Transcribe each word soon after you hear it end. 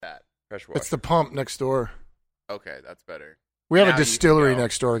Pressure washer. It's the pump next door. Okay, that's better. We have Now a you distillery can go.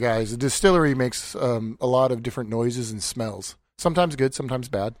 next door, guys. The distillery makes a lot of different noises and smells. Sometimes good, sometimes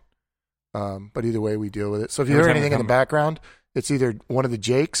bad. But either way, we deal with it. So if you hear anything in the background, it's either one of the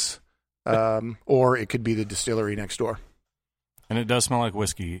Jakes or it could be the distillery next door. And it does smell like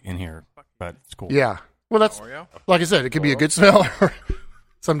whiskey in here, but it's cool. Yeah. Well, that's, like I said, it could be a good smell.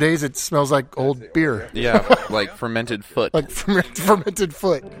 Some days it smells like old beer. Yeah, like fermented foot. Like fermented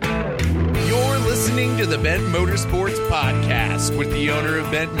foot. You're listening to the Bent Motorsports Podcast with the owner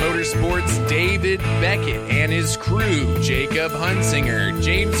of Bent Motorsports, David Beckett, and his crew, Jacob Hunsinger,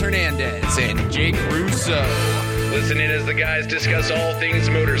 James Hernandez, and Jake Russo. Listen in as the guys discuss all things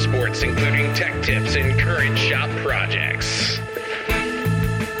motorsports, including tech tips and current shop projects.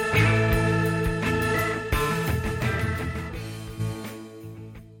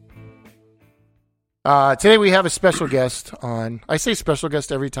 Today we have a special guest on. I say special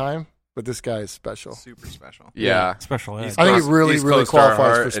guest every time, but this guy is special. Super special. Yeah. Special ed. I think it really close to qualifies our for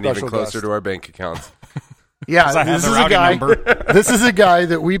heart and special even closer guest. to our bank accounts. Yeah, I have this the is a routing guy. number. This is a guy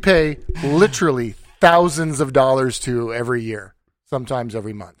that we pay literally thousands of dollars to every year, sometimes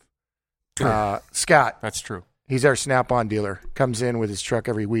every month. Scott, That's true. he's our Snap-on dealer. Comes in with his truck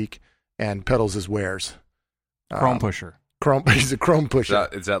every week and peddles his wares. Chrome pusher. He's a chrome pusher.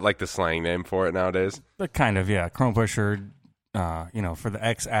 Is that like the slang name for it nowadays? But kind of, yeah. Chrome pusher, for the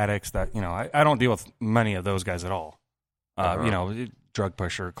ex-addicts that, I don't deal with many of those guys at all. Drug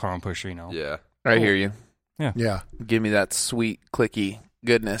pusher, chrome pusher, Yeah. I hear you. Yeah. Give me that sweet, clicky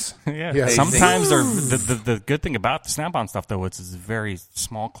goodness. Yeah. Sometimes the good thing about the Snap-on stuff, though, it's very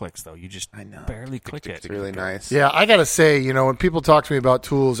small clicks, though. You just barely click it. It's really nice. Yeah, I got to say, when people talk to me about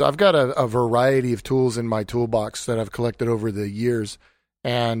tools, I've got a variety of tools in my toolbox that I've collected over the years,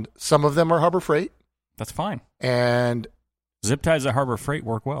 and some of them are Harbor Freight, That's fine. and Zip ties at Harbor Freight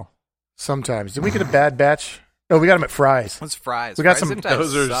work well. sometimes. Did we get a bad batch? No, we got them at Fry's. What's fries? We got Fries some- zip ties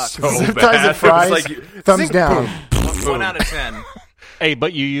Those are suck. so Zip bad. ties at Fry's, It's like, thumbs down. 1 out of 10. Hey,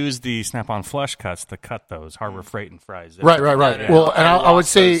 but you use the Snap-on flush cuts to cut those Harbor Freight and Fries. Right. No, Well, and I would lost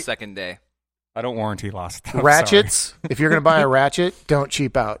say those second day. I don't warranty lost. I'm ratchets, if you're going to buy a ratchet, don't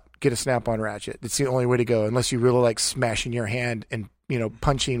cheap out. Get a Snap-on ratchet. It's the only way to go, unless you really like smashing your hand and,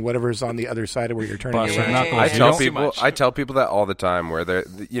 punching whatever's on the other side of where you're turning Bust your your wrench. knuckles. I tell people that all the time where they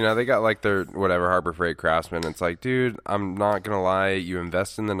got like their whatever Harbor Freight Craftsman. It's like, dude, I'm not gonna lie. You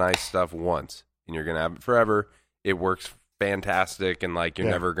invest in the nice stuff once, and you're gonna have it forever. It works fantastic, and like you're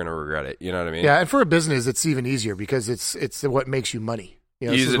never gonna regret it. You know what I mean? Yeah, and for a business, it's even easier because it's what makes you money.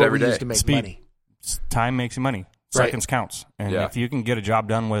 This Use is it what every we use day. to make Speed. money. Time makes you money. Right. Seconds counts. And Yeah. if you can get a job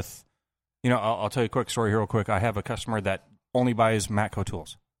done with, I'll tell you a quick story here real quick. I have a customer that only buys Matco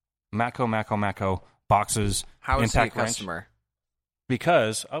tools. Matco, boxes, How is he a impact wrench. customer?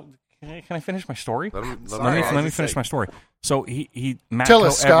 Because, can I finish my story? Let him Let me finish my story. So he Matco Tell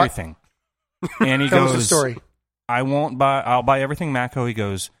us, Scott. everything. And he Tell goes, us the story. I'll buy everything Matco. He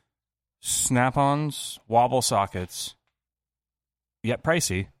goes, Snap-ons, wobble sockets, yet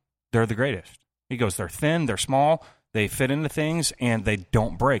pricey. They're the greatest. He goes, they're thin, they're small, they fit into things, and they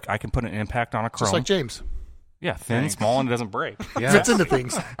don't break. I can put an impact on a chrome. Just like James. Yeah, thin, small, and it doesn't break. Yeah. Fits into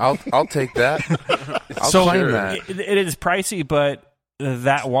things. I'll take that. I'll So claim that. it is pricey, but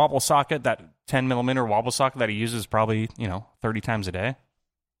that wobble socket, that 10 millimeter wobble socket that he uses probably 30 times a day,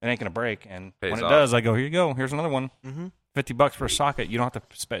 it ain't gonna break. And Pays when it off. does, I go, here you go, here's another one. Mm-hmm. $50 for a socket. You don't have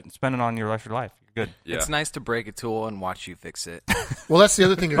to spend it on your rest of your life. You're good. Yeah. It's nice to break a tool and watch you fix it. Well, that's the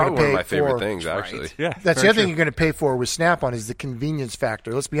other thing you're going Probably to one pay of my for. favorite things, actually. Right. Yeah, That's the other thing you're going to pay for with Snap-on is the convenience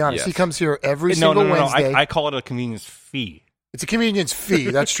factor. Let's be honest. Yes. He comes here every No. single Wednesday. I call it a convenience fee. It's a convenience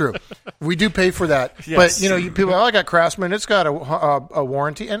fee. That's true. We do pay for that. Yes. But, people, I got Craftsman. It's got a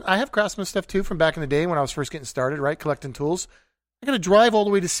warranty. And I have Craftsman stuff, too, from back in the day when I was first getting started, right, collecting tools. I got to drive all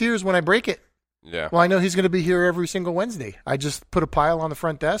the way to Sears when I break it. Yeah. Well, I know he's going to be here every single Wednesday. I just put a pile on the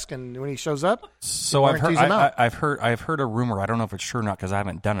front desk, and when he shows up, So I've warranties him out. heard a rumor. I don't know if it's true or not because I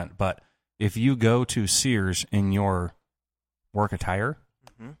haven't done it. But if you go to Sears in your work attire,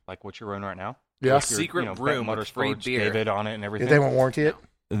 like what you're wearing right now, yeah, your, Secret Bent room with free Motorsports, beer. David on it and everything, they won't warranty it.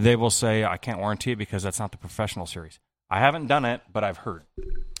 they will say I can't warranty it because that's not the professional series. I haven't done it, but I've heard.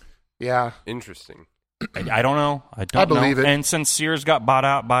 Yeah. Interesting. I don't know. I don't I believe know. it. And since Sears got bought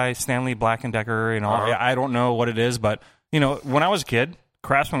out by Stanley Black & Decker, I don't know what it is. But, when I was a kid,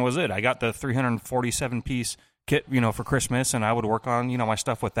 Craftsman was it. I got the 347-piece kit, for Christmas, and I would work on, my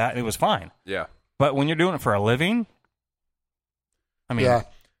stuff with that, and it was fine. Yeah. But when you're doing it for a living, I mean, Yeah.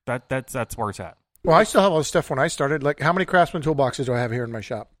 that's where it's at. Well, I still have all this stuff when I started. Like, how many Craftsman toolboxes do I have here in my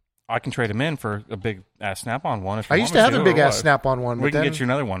shop? I can trade them in for a big ass Snap-on one. If I you used want to me have a big ass Snap-on one. We but can then get you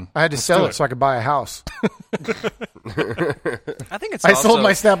another one. I had to Let's sell do it so I could buy a house. I think it's I also sold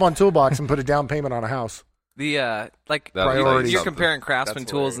my Snap-on toolbox and put a down payment on a house. the like Priorities. you're comparing Craftsman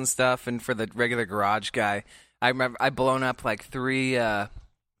That's tools hilarious. and stuff, and for the regular garage guy, I remember I blown up like 3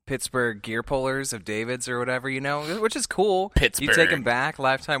 Pittsburgh gear pullers of David's or whatever, which is cool. Pittsburgh. You take them back,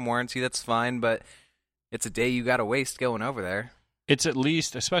 lifetime warranty, that's fine, but it's a day you got to waste going over there. It's at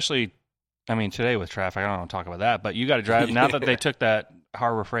least, especially, I mean, today with traffic, I don't want to talk about that, but you got to drive, now that they took that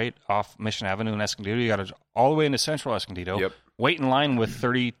Harbor Freight off Mission Avenue in Escondido, you got to all the way into Central Escondido, Yep. wait in line with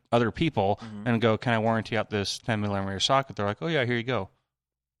 30 other people and go, can I warranty out this 10 millimeter socket? They're like, oh yeah, here you go.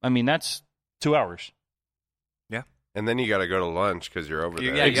 I mean, that's 2 hours. And then you got to go to lunch because you're over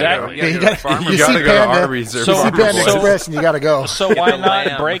there. Yeah, Exactly. You You gotta go to got- farmer's You got to see go to Panda- Arby's or so- You see Farmer Panda Boy. Express and you got to go. So why not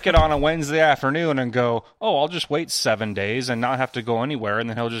Lamb. break it on a Wednesday afternoon and go, oh, I'll just wait 7 days and not have to go anywhere, and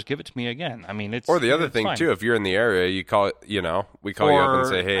then he'll just give it to me again. I mean, it's Or the other it's thing fine. too, if you're in the area, you call it. We call you up and Or-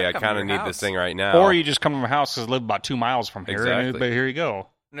 say, "Hey, I I'd come kind to of your need this house. thing right now." Or you just come to my house because I live about 2 miles from here, and Exactly. but here you go.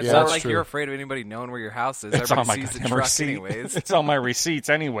 And it's Yeah, not that's like true. you're afraid of anybody knowing where your house is. It's on Everybody my sees the goddamn truck receipt. anyways. It's on my receipts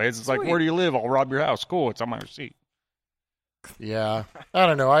anyways. It's like, Sweet. where do you live? I'll rob your house. Cool. It's on my receipt. Yeah. I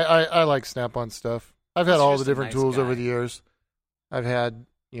don't know. I like Snap-on stuff. I've had It's all just the a different nice tools guy. over the years. I've had,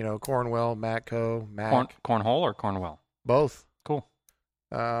 Cornwell, Matco, Mac, Cornhole or Cornwell? both. Cool.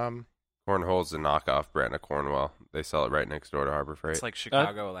 Cornhole's the knockoff brand of Cornwell. They sell it right next door to Harbor Freight. It's like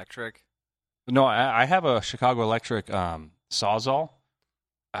Chicago Electric. No, I have a Chicago Electric Sawzall.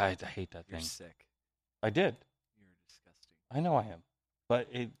 I hate that You're thing. sick. I did. You're disgusting. I know I am. But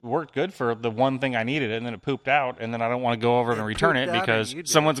it worked good for the one thing I needed, and then it pooped out, and then I don't want to go over and return it pooped out, because and you did.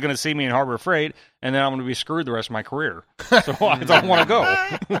 someone's going to see me in Harbor Freight, and then I'm going to be screwed the rest of my career. So I don't want to go.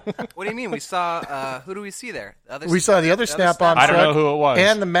 What do you mean? We saw who do we see there? The other We saw the other Snap-on I don't know truck who it was.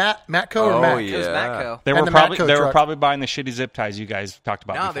 and the Matco or Oh, Mac. It was Yeah. Matco. They and were the probably Matco they were truck. probably buying the shitty zip ties you guys talked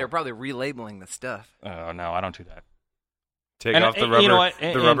about. No, before. they were probably relabeling the stuff. Oh no, I don't do that. Take And- off the and rubber, you know what? the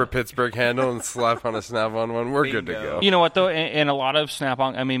And- rubber Pittsburgh handle and slap on a Snap-on one. We're good to Bingo. go. You know what though? And a lot of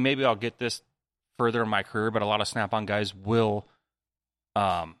Snap-on. I mean, maybe I'll get this further in my career, but a lot of Snap-on guys will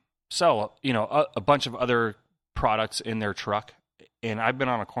sell a bunch of other products in their truck. And I've been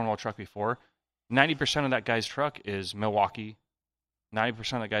on a Cornwall truck before. 90% of that guy's truck is Milwaukee.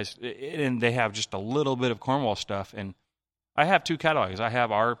 90% of the guys, and they have just a little bit of Cornwall stuff. And I have 2 catalogs. I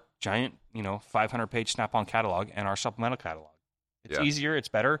have our giant, 500-page Snap-on catalog and our supplemental catalog. It's Yeah. easier. It's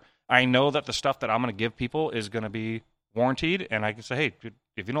better. I know that the stuff that I'm going to give people is going to be warranted, and I can say, hey, dude,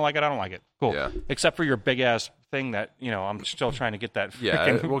 if you don't like it, I don't like it. Cool. Yeah. Except for your big-ass thing that, I'm still trying to get that Yeah,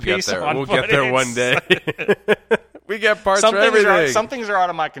 frickin' we'll get piece there. on We'll get there one day. footage. We get parts some for things everything. some things are out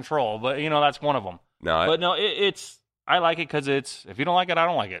of my control, but, that's one of them. No, But no, I like it because if you don't like it, I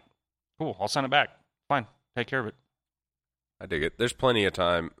don't like it. Cool, I'll send it back. Fine, take care of it. I dig it. There's plenty of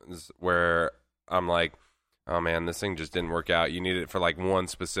times where I'm like, oh man, this thing just didn't work out. You need it for like one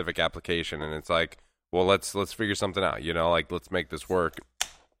specific application, and it's like, well, let's figure something out. Let's make this work.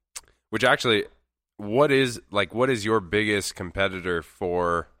 Which actually, what is your biggest competitor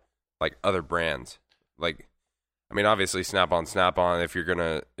for like other brands? Like, I mean, obviously Snap-on. If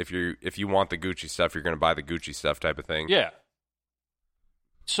you want the Gucci stuff, you're gonna buy the Gucci stuff type of thing. Yeah.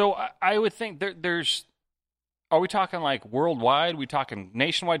 So I would think there's. Are we talking like worldwide? We talking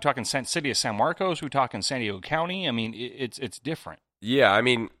nationwide? Talking city of San Marcos? We talking San Diego County? I mean, it's different. Yeah, I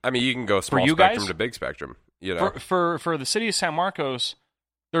mean, you can go small you spectrum guys? to big spectrum. You know, For the city of San Marcos,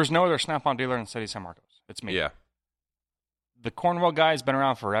 there's no other Snap-on dealer in the city of San Marcos. It's me. yeah, The Cornwall guy's been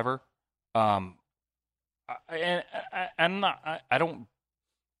around forever. I don't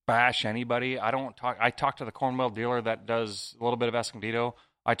bash anybody. I talk to the Cornwall dealer that does a little bit of Escondido.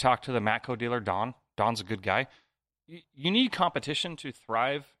 I talk to the Matco dealer, Don. Don's a good guy. You need competition to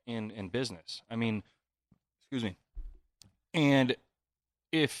thrive in business. I mean, excuse me. And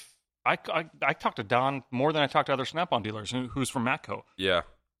if I talk to Don more than I talk to other Snap-on dealers who's from Matco. yeah.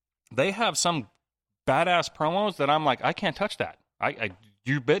 They have some badass promos that I'm like, I can't touch that.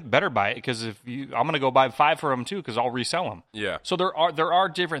 You better buy it because I'm going to go buy 5 for them too because I'll resell them. Yeah. So there are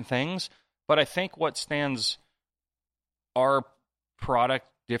different things, but I think what stands our product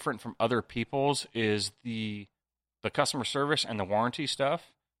different from other people's is the customer service and the warranty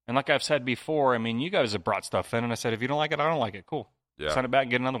stuff. And like I've said before, I mean, you guys have brought stuff in, and I said, if you don't like it, I don't like it. Cool. Yeah. Send it back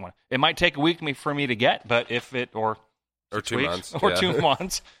and get another one. It might take a week for me to get, but or 2 weeks, months. or yeah. 2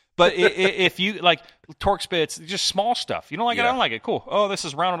 months. But if you like torque spits, just small stuff. You don't like it, I Yeah. don't like it. Cool. Oh, this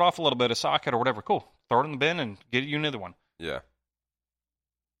is rounded off a little bit, a socket or whatever. Cool. Throw it in the bin and get you another one. Yeah.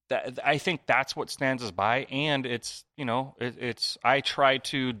 I think that's what stands us by, and it's I try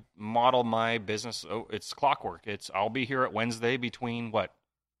to model my business. It's clockwork. It's I'll be here at Wednesday between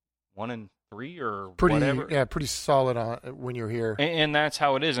 1 and 3 or whatever. Yeah, pretty solid on when you're here. And that's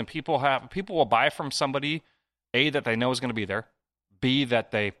how it is. And people will buy from somebody, A, that they know is going to be there, B,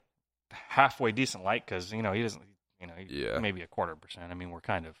 that they halfway decent like, because he doesn't, maybe 0.25%. I mean, we're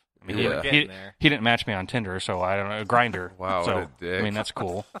kind of. I mean, he didn't match me on Tinder, so I don't know, Grindr. Wow, so what a dick. I mean, that's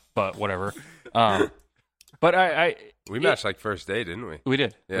cool, but whatever. But we matched like first day, didn't we? We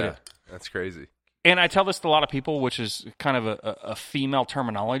did. Yeah, we did. that's crazy. And I tell this to a lot of people, which is kind of a female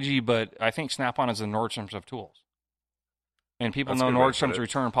terminology, but I think Snap-on is the Nordstrom's of tools. And people That's know a good way to put Nordstrom's it.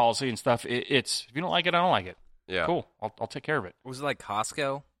 return policy and stuff. It's if you don't like it, I don't like it. Yeah, Cool. I'll take care of it. Was it like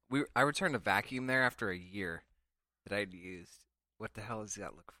Costco? I returned a vacuum there after a year that I'd used. What the hell does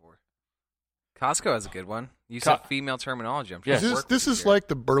that look for? Costco has a good one. You said female terminology. I'm trying to work This with is you here. like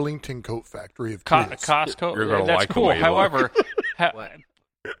the Burlington Coat Factory of tools. Costco. You're gonna that's like the cool. way you look.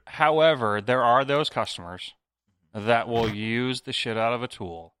 However, there are those customers that will use the shit out of a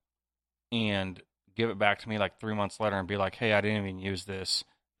tool and give it back to me like 3 months later and be like, "Hey, I didn't even use this,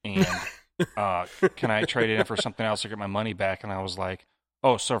 and can I trade it in for something else or get my money back?" And I was like,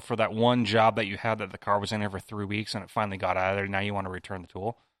 "Oh, so for that one job that you had that the car was in there for 3 weeks and it finally got out of there, now you want to return the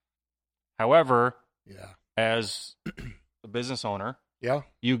tool?" However, as a business owner,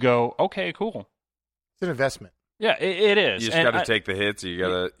 you go, "Okay, cool. It's an investment." Yeah, it is. You just got to take the hits. You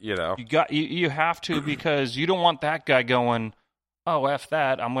got to, You have to, because you don't want that guy going, "Oh, F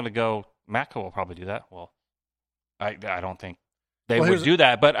that. I'm going to go." Matco will probably do that. Well, I don't think they would do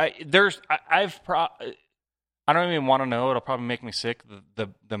that. But I don't even want to know. It'll probably make me sick. The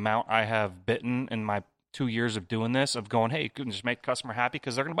amount I have bitten in my 2 years of doing this, of going, "Hey, you can just make the customer happy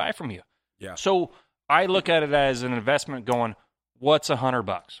because they're going to buy from you." Yeah. So I look at it as an investment. Going, what's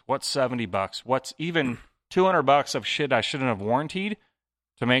 $100? What's $70? What's even $200 of shit I shouldn't have warrantied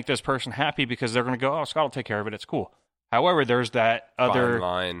to make this person happy, because they're going to go, "Oh, Scott will take care of it. It's cool." However, there's that other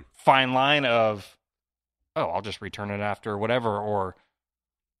fine line of, "Oh, I'll just return it after whatever," or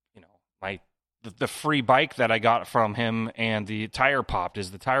the free bike that I got from him and the tire popped.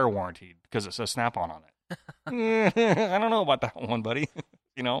 Is the tire warranted because it says Snap-on on it? I don't know about that one, buddy.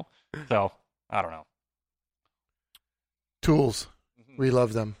 So I don't know. Tools, we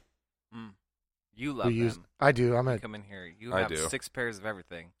love them. You love them. I do. Come in here. You have 6 pairs of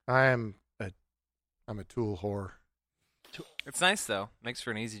everything. I'm a tool whore. It's nice though. Makes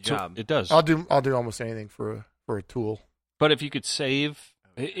for an easy job. It does. I'll do almost anything for a tool. But if you could save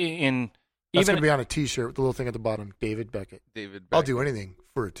in That's even going to be on a T-shirt with the little thing at the bottom, David Beckett. I'll do anything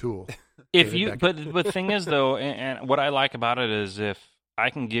for a tool. If you, but the thing is though, and what I like about it is if I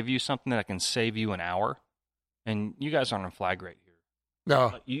can give you something that can save you an hour, and you guys aren't on flag rate here.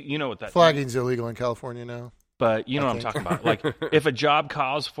 No, you know what that flagging's illegal in California now. But you know what I'm talking about. Like if a job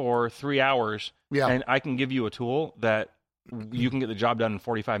calls for 3 hours, and I can give you a tool that you can get the job done in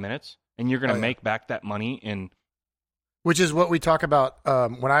 45 minutes, and you're going to make back that money in. Which is what we talk about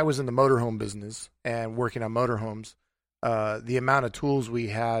when I was in the motorhome business and working on motorhomes. The amount of tools we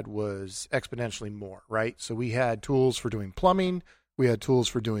had was exponentially more, right? So we had tools for doing plumbing. We had tools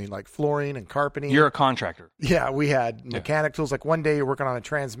for doing like flooring and carpeting. You're a contractor. Yeah, we had mechanic tools. Like one day you're working on a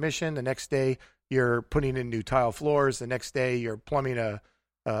transmission. The next day you're putting in new tile floors. The next day you're plumbing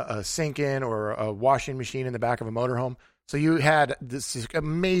a sink in or a washing machine in the back of a motorhome. So you had this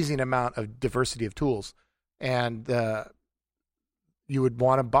amazing amount of diversity of tools. And you would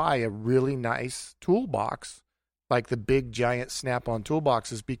want to buy a really nice toolbox, like the big giant Snap-on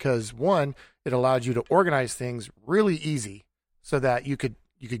toolboxes, because one, it allowed you to organize things really easy, so that you could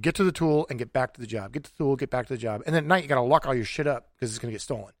get to the tool and get back to the job, get to the tool, get back to the job, and then at night you got to lock all your shit up because it's going to get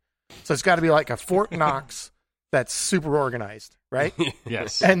stolen. So it's got to be like a Fort Knox that's super organized, right?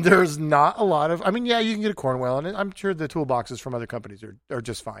 Yes. And there's not a lot of. I mean, yeah, you can get a Cornwell, and I'm sure the toolboxes from other companies are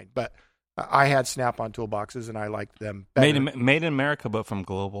just fine, but. I had Snap-on toolboxes, and I liked them better. Made in America, but from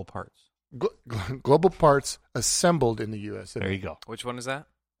Global Parts. Global Parts, assembled in the U.S. There you go. Which one is that?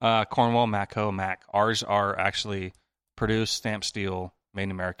 Cornwell, Matco, Mac. Ours are actually produced, stamped steel, made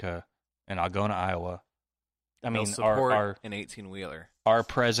in America, in Algona, Iowa. I mean, our an 18-wheeler. Our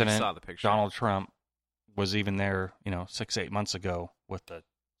president, saw the picture. Donald Trump, was even there, 6-8 months ago with the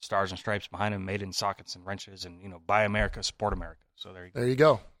stars and stripes behind him, made in sockets and wrenches, and Buy America, support America. So there you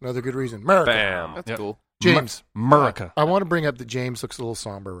go. Another good reason. America. Bam. That's cool. James. America. I want to bring up that James looks a little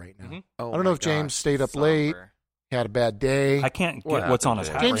somber right now. Mm-hmm. Oh, I don't know if James stayed up late, had a bad day. I can't get what's on his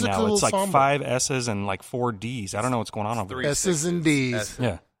hat James right now. It's like somber. 5 S's and like 4 D's. I don't know what's going on over there. S's and D's.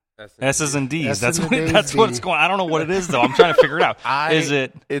 Yeah. S's and D's. S's and D's, That's what's going. I don't know what it is though. I'm trying to figure it out. Is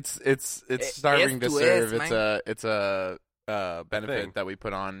it? It's starving to serve. man. It's a benefit that we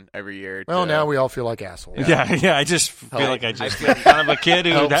put on every year. Well, now we all feel like assholes. Yeah. I just feel like I just kind of a kid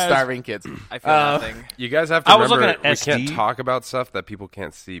who help has starving kids. I feel nothing. You guys have to I was remember looking at we can't SD. talk about stuff that people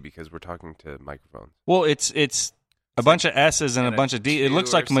can't see because we're talking to microphones. Well, it's a bunch of S's and a bunch of D. It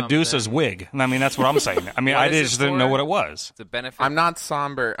looks like Medusa's wig. I mean, that's what I'm saying. I mean, I just didn't know what it was. It's a benefit. I'm not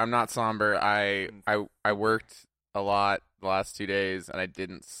somber. I worked a lot the last 2 days, and I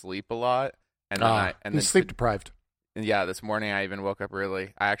didn't sleep a lot. And then he's sleep deprived. Yeah, this morning I even woke up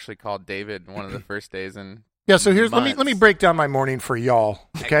early. I actually called David one of the first days in Yeah, so here's months. let me break down my morning for y'all.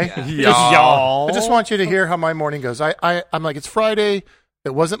 Okay, Y'all. I just want you to hear how my morning goes. I'm like, it's Friday.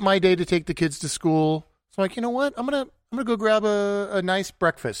 It wasn't my day to take the kids to school, so I'm like, you know what? I'm gonna go grab a nice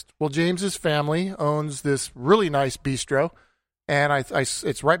breakfast. Well, James's family owns this really nice bistro, and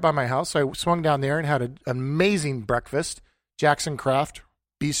it's right by my house. So I swung down there and had an amazing breakfast. Jackson Craft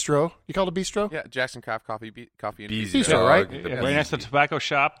Bistro. You call it a bistro? Yeah, Jackson Craft Coffee and Bistro, right? Right next to the tobacco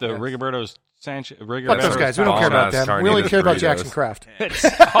shop, the Rigoberto's Sanchez. Fuck those guys. We don't care about them. We only care about Jackson Craft. It's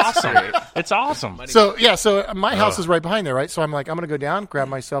awesome. It's awesome. So my house is right behind there, right? So I'm like, I'm gonna go down, grab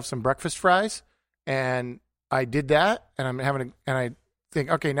myself some breakfast fries, and I did that, and I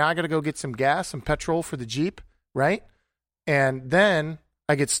think, okay, now I got to go get some gas, some petrol for the Jeep, right? And then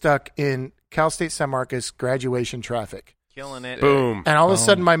I get stuck in Cal State San Marcos graduation traffic. Killing it. Boom. And all of a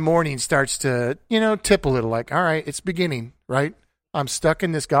sudden my morning starts to, tip a little like, all right, it's beginning, right? I'm stuck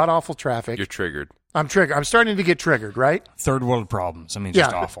in this god-awful traffic. You're triggered. I'm triggered. I'm starting to get triggered, right? Third world problems. I mean,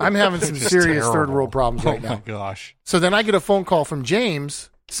 just awful. I'm having some Just serious terrible. third world problems right now. Oh, my gosh. So then I get a phone call from James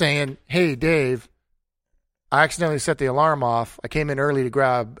saying, hey, Dave, I accidentally set the alarm off. I came in early to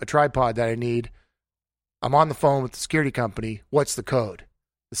grab a tripod that I need. I'm on the phone with the security company. What's the code?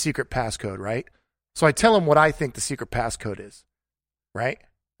 The secret passcode, right? So I tell him what I think the secret passcode is, right?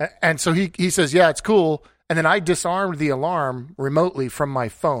 And so he says, yeah, it's cool. And then I disarmed the alarm remotely from my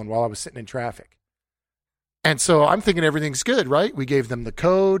phone while I was sitting in traffic. And so I'm thinking everything's good, right? We gave them the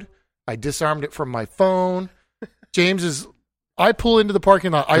code. I disarmed it from my phone. I pull into the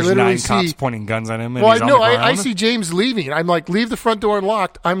parking lot. There's I literally 9 cops see pointing guns at him. And well, he's I on know. the ground. I see James leaving. I'm like, leave the front door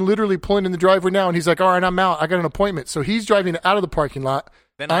unlocked. I'm literally pulling in the driveway now, and he's like, all right, I'm out. I got an appointment. So he's driving out of the parking lot.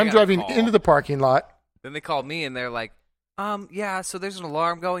 Then I I'm got a driving call. into the parking lot. Then they called me and they're like, yeah, so there's an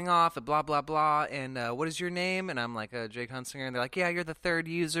alarm going off at blah, blah, blah, and what is your name? And I'm like, Jake Hunsinger. And they're like, yeah, you're the third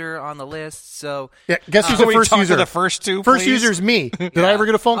user on the list, so... Yeah, guess who's Can the we first talk user? to the first two, First please? user is me. Did I ever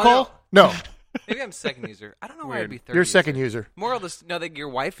get a phone call? No. Maybe I'm second user. I don't know why I'd be third You're user. second user. Your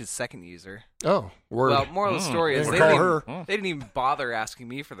wife is second user. Oh, word. Well, moral of the story is Didn't they call didn't, her. they didn't even bother asking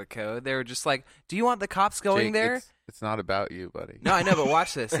me for the code. They were just like, do you want the cops going Jake, there? It's not about you, buddy. No, I know, but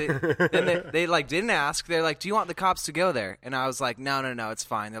watch this. Then they like didn't ask. They're like, "Do you want the cops to go there?" And I was like, "No, it's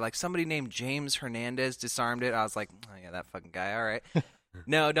fine." They're like, "Somebody named James Hernandez disarmed it." I was like, "Oh yeah, that fucking guy. All right."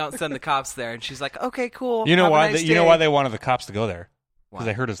 No, don't send the cops there. And she's like, "Okay, cool. You know Have a why? nice You know day." why they wanted the cops to go there? Why? Because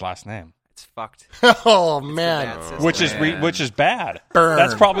they heard his last name, It's fucked. Oh, It's the man. bad system. which is bad. Burn.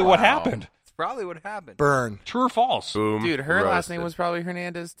 That's probably what happened. It's probably what happened. Burn. True or false? Boom. Dude, her last Roasted. name was probably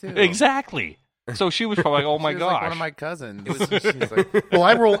Hernandez too. Exactly. So she was probably like, "Oh my She was gosh!" like one of my cousins. She's like, Well,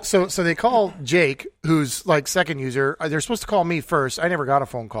 I roll. So they call Jake, who's like second user. They're supposed to call me first. I never got a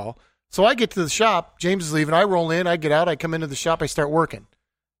phone call. So I get to the shop. James is leaving. I roll in. I get out. I come into the shop. I start working.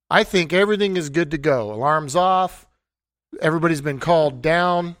 I think everything is good to go. Alarm's off. Everybody's been called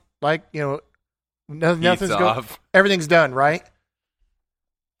down. Like, nothing's off. Everything's done, right?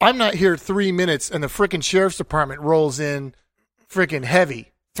 I'm not here 3 minutes, and the freaking sheriff's department rolls in freaking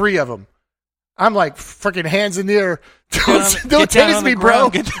heavy. 3 of them. I'm like freaking hands in the air. Don't tase me, bro.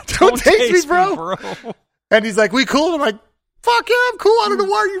 Don't tase me, bro. And he's like, we cool? I'm like, fuck yeah, I'm cool. I don't know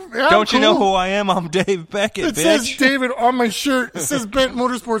why you. Don't you know who I am? I'm Dave Beckett, It bitch. says David on my shirt. It says Bent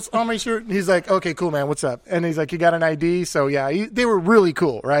Motorsports on my shirt. And he's like, okay, cool, man. What's up? And he's like, you got an ID? So yeah, they were really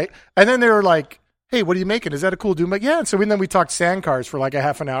cool, right? And then they were like, hey, what are you making? Is that a cool dude? I'm like, yeah. And so then we talked sand cars for like a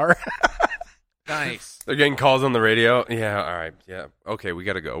half an hour. Nice. They're getting calls on the radio. Yeah, all right. Yeah. Okay, we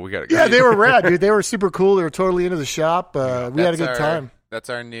got to go. Yeah, they were rad, dude. They were super cool. They were totally into the shop. We had a good time. That's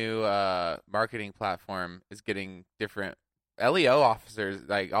our new marketing platform. Is getting different LEO officers.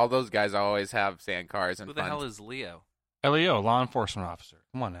 Like all those guys always have sand cars and Who the fun. hell is Leo? LEO, law enforcement officer.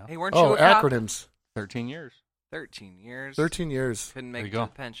 Come on now. Hey, weren't you Oh, a cop? acronyms. 13 years. 13 years. 13 years. Couldn't There make you it go.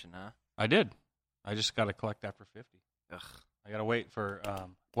 to the pension, huh? I did. I just got to collect after 50. Ugh. I got to wait for,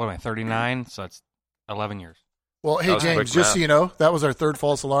 39? So it's 11 years. Well, hey, was quick James, just so math. you know, that was our third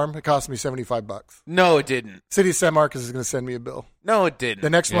false alarm. It cost me $75. No, it didn't. City of San Marcos is going to send me a bill. No, it didn't. The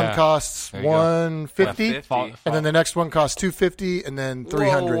next one Yeah. costs There you go. $150, $150. and then the next one costs $250, and then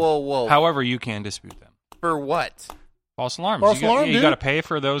 $300. Whoa. However, you can dispute them. For what? False alarms. False you got, alarm, you dude. got to pay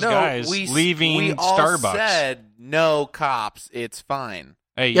for those guys leaving we all Starbucks. said no cops. It's fine.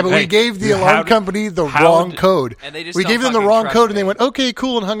 Hey, Yeah, but hey, we gave the how alarm did- company the how wrong did- code. And they just We don't gave them the fucking wrong trust code, and they me. went, okay,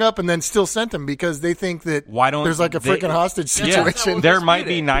 cool, and hung up, and then still sent them because they think that Why don't there's like a they- freaking hostage Yeah, situation. there might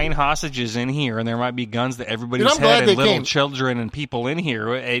be 9 hostages in here, and there might be guns that everybody's Dude, I'm glad had, they and little came. children and people in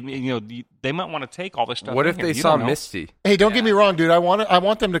here. And, they might want to take all this stuff. What in if here. they You saw don't know. Misty? Hey, don't get me wrong, dude. I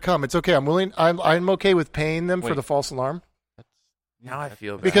want them to come. It's okay. I'm okay with paying them for Wait. the false alarm Now I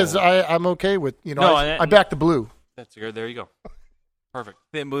feel bad. because I'm okay with No, I back the blue. That's good. There you go. Perfect.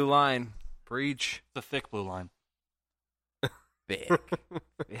 Thin blue line. Breach. The thick blue line. thick.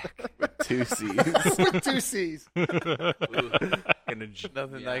 2 C's. With 2 C's.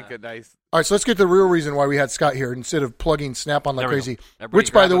 Nothing like a nice. All right, so let's get to the real reason why we had Scott here instead of plugging Snap-on like There we crazy. Everybody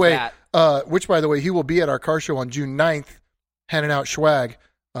Which, by grab the a way, bat. he will be at our car show on June 9th, handing out swag,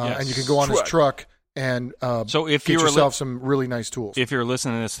 Yes. and you can go on his Swag. truck and So if get you were yourself some really nice tools. if you're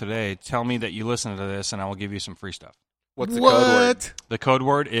listening to this today, tell me that you listen to this, and I will give you some free stuff. What's the what? code word? The code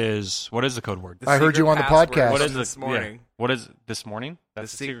word is what is the code word? The I heard secret you on the password podcast. What from is this it? morning? Yeah. What is it? This morning?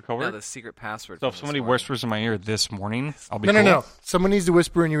 That's the sec- secret code No, word. the secret password. So from if somebody this morning. whispers in my ear this morning, I'll be No, cool. no. Someone needs to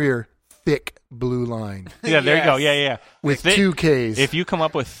whisper in your ear, thick blue line Yeah, there you go. Yes. Yeah. with Thick- 2 Ks. If you come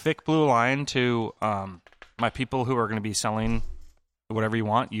up with thick blue line to my people who are going to be selling whatever you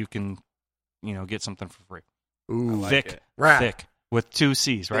want, you can, get something for free. Ooh, Thick, rap. thick with 2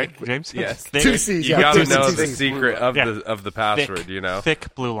 C's, right, James? Yes. Thick, 2 C's. You yeah, got to 2 know C's. the secret of Yeah. the password. thick,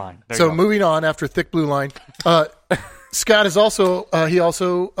 thick blue line. There So you go. moving on after thick blue line, Scott is also he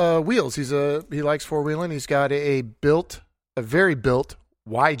also wheels. He likes 4-wheeling. He's got a very built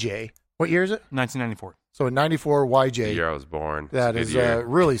YJ. What year is it? 1994. So a 94 The YJ. year I was born. That It's a is good year.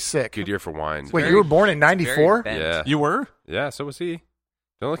 really sick. Good year for wines. Wait, Very- you were born in Very '94? bent. Yeah. You were? Yeah, so was he.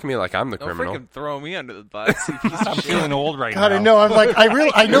 Don't look at me like I'm the Don't criminal. freaking throw me under the bus. You piece of I'm shit. feeling old right God, now. I know. I'm like,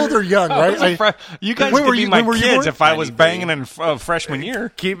 I know they're young, right? You guys When could were be you- my when were you kids born? if I was 93. banging in freshman year.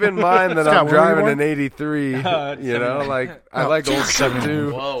 Keep in mind that Scott, I'm when were you driving born? an 83. You know, like I like old stuff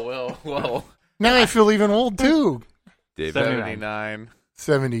too. Whoa. Now I feel even old too. David. 79.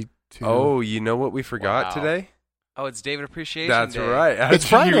 72. Oh, you know what we forgot Wow. today? Oh, it's David Appreciation That's Day. right. It's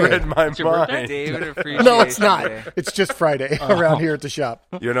Friday. You read my It's your birthday? mind. David Appreciation no, it's not. Day. It's just Friday around here at the shop.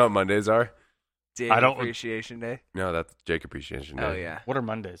 You know what Mondays are? David I don't- Appreciation Day. No, that's Jake Appreciation Day. Oh, yeah. What are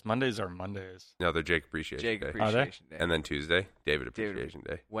Mondays? Mondays are Mondays. No, they're Jake Appreciation Jake Day. Appreciation Day. And then Tuesday, David Appreciation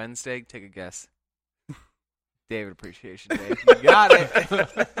Day. Wednesday, take a guess. David Appreciation Day. You got it.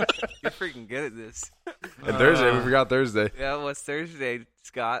 You're freaking good at this. And Thursday, we forgot Thursday. Yeah, what's Thursday,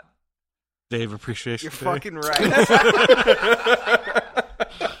 Scott? Dave Appreciation You're Day. fucking right.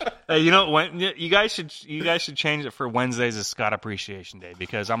 Hey, you know when you guys should change it for Wednesdays is Scott Appreciation Day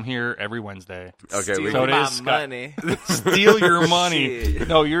because I'm here every Wednesday. Okay, Steal we So it my is Scott. money. Steal your money. Shit.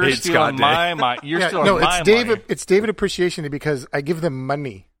 No, you're Hey, stealing Scott my you're Yeah, stealing no, my it's David. money. It's David Appreciation Day because I give them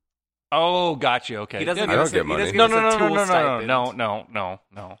money. Oh, got you. Okay. He doesn't I give don't us get a, money. He No, doesn't no, give us no, a no, tool no, stipend.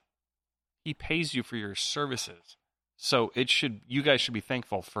 no. He pays you for your services. So you guys should be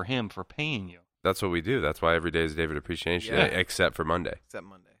thankful for him for paying you. That's what we do. That's why every day is David Appreciation Yeah. Day, except for Monday. Except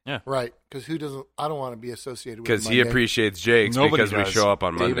Monday. Right, because who doesn't? I don't want to be associated with Because he Monday. appreciates Jake's Nobody because we does. show up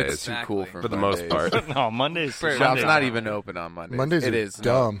on David's Mondays. too cool for the most Mondays. part. No, Mondays. Shop's Mondays. not even open on Mondays. Mondays It are is.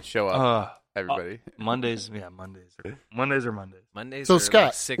 dumb. Show up, everybody. Mondays. Yeah, Mondays. Mondays are Mondays. Mondays So, are Scott,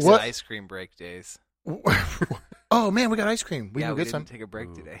 like 6 what- ice cream break days. Oh man, we got ice cream. We yeah, can we get some. didn't take a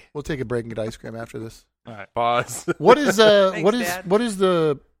break today. We'll take a break and get ice cream after this. All right. Pause. What is Thanks, what is Dad.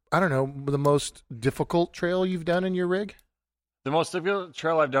 the I don't know the most difficult trail you've done in your rig? The most difficult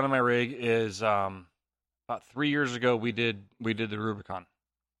trail I've done on my rig is about 3 years ago. We did the Rubicon,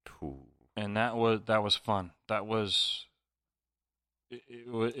 and that was fun. That was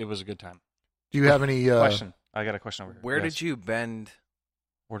it was a good time. Do you have any? Question. I got a question over here. Where Yes. did you bend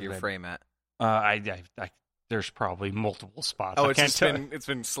Where did your I- frame at? I there's probably multiple spots. Oh, I it's can't just tell. it's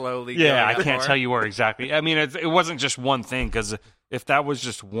been slowly. Yeah, I going can't up tell more? you where exactly. I mean, it wasn't just one thing because if that was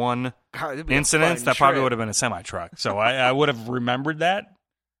just one God, it'd be a incident, fun that probably trip. would have been a semi truck. So I would have remembered that,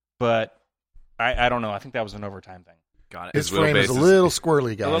 but I don't know. I think that was an overtime thing. Got it. His His frame is a wheelbase is- little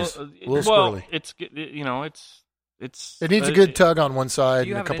squirrely, guys. A A little, little well, squirrely. it's It needs a good tug on one side Do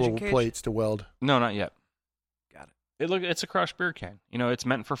you and a have an couple of engine cage? plates to weld. No, not yet. Got it. It's a crushed beer can. It's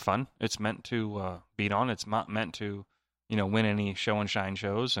meant for fun. It's meant to beat on. It's not meant to, win any show and shine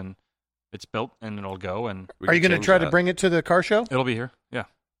shows. And It's built and it'll go. And Are you going to try to bring it to the car show? it'll be here. Yeah.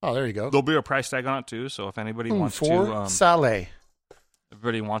 Oh, there you go. There'll be a price tag on it too. So if anybody wants for to, Saleh.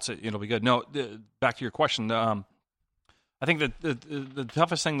 everybody wants it, it'll be good. No, back to your question. I think that the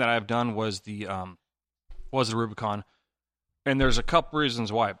toughest thing that I've done was the Rubicon, and there's a couple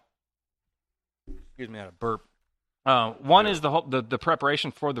reasons why. Excuse me, I had a burp. One is the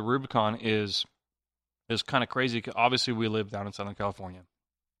preparation for the Rubicon is kind of crazy. Obviously, we live down in Southern California.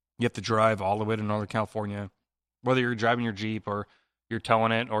 You have to drive all the way to Northern California, whether you're driving your Jeep or you're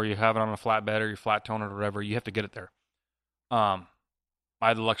towing it or you have it on a flatbed or you're flat towing it or whatever. You have to get it there. I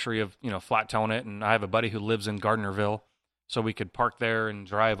had the luxury of flat towing it, and I have a buddy who lives in Gardnerville, so we could park there and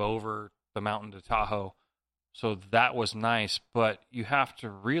drive over the mountain to Tahoe. So that was nice, but you have to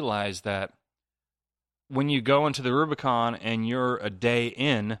realize that when you go into the Rubicon and you're a day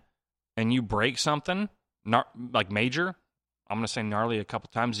in and you break something, like major, I'm going to say gnarly a couple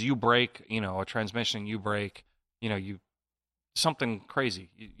times, you break, a transmission, you break, something crazy,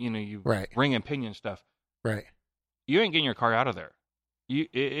 you right. ring and pinion stuff. Right. You ain't getting your car out of there.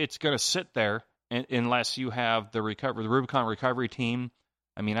 It's going to sit there unless you have the Rubicon recovery team.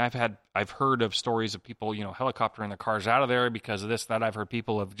 I mean, I've heard of stories of people, helicoptering their cars out of there because of this, that. I've heard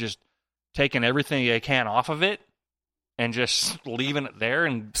people have just taken everything they can off of it and just leaving it there.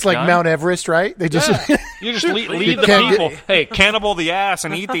 And it's like Mount Everest, right? They just you just leave the people. Hey, cannibal the ass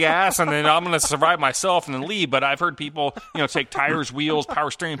and eat the ass, and then I'm going to survive myself and then leave. But I've heard people, take tires, wheels,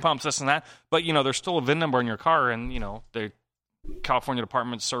 power steering pumps, this and that. But there's still a VIN number in your car, and the California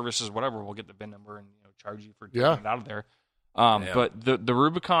Department of Services, whatever, will get the VIN number and charge you for taking it out of there. But the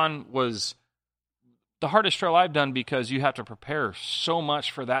Rubicon was the hardest trail I've done because you have to prepare so much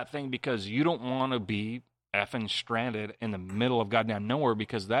for that thing because you don't want to be effing stranded in the middle of goddamn nowhere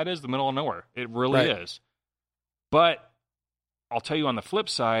because that is the middle of nowhere. It really is. But I'll tell you on the flip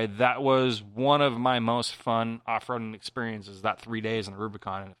side, that was one of my most fun off-roading experiences, that 3 days in the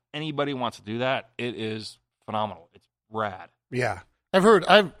Rubicon. And if anybody wants to do that, it is phenomenal. It's rad. Yeah. I've heard,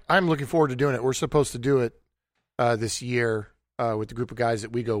 I'm looking forward to doing it. We're supposed to do it this year with the group of guys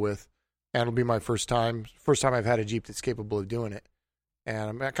that we go with. And it'll be my first time I've had a Jeep that's capable of doing it. And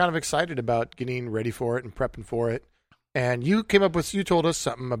I'm kind of excited about getting ready for it and prepping for it. And you told us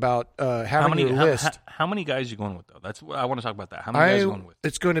something about having your list. How many guys are you going with, though? That's what I want to talk about that. How many guys are you going with?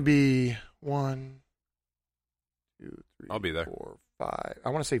 It's going to be 1, 2, 3, I'll be there. 4, 5. I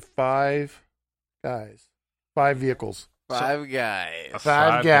want to say 5 guys. 5 vehicles. 5 guys.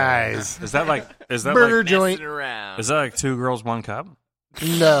 5 guys. Is that burger like joint? Around. Is that like 2 girls, 1 cup?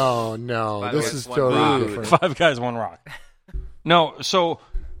 No. This is totally different. 5 guys, 1 rock. No, so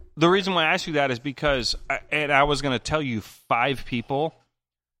the reason why I asked you that is because I was going to tell you 5 people,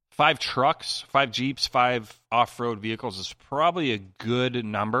 5 trucks, 5 Jeeps, 5 off-road vehicles is probably a good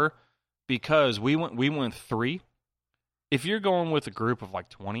number because we went 3. If you're going with a group of like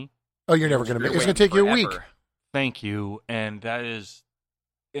 20, oh, you're never going to make it. It's going to take you a week. Thank you, and that is,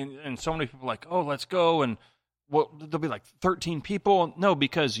 and so many people are like, oh, let's go, and there'll be like 13 people. No,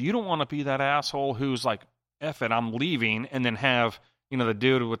 because you don't want to be that asshole who's like, F it, I'm leaving, and then have, the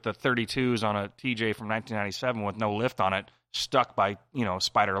dude with the 32s on a TJ from 1997 with no lift on it stuck by,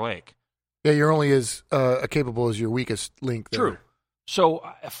 Spider Lake. Yeah, you're only as capable as your weakest link there. True. So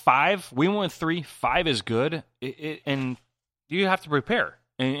 5, we went with 3. 5 is good, and you have to prepare.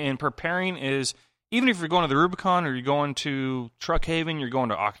 And preparing is, even if you're going to the Rubicon or you're going to Truck Haven, you're going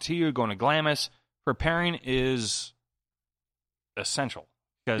to Octio, you're going to Glamis, preparing is essential.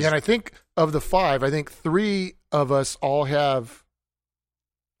 Yeah, and I think of the 5, I think 3 of us all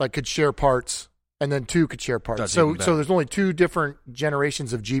could share parts, and then 2 could share parts. So there's only 2 different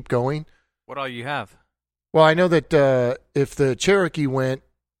generations of Jeep going. What all you have? Well, I know that if the Cherokee went,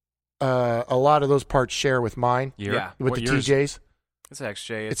 a lot of those parts share with mine. Yeah. With the TJs. It's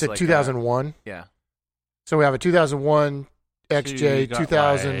XJ. It's a 2001. Yeah. So we have a 2001 XJ,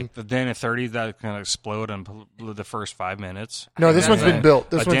 2000. Like the Dana 30 that kind of explode in the first 5 minutes. No, this one's been built.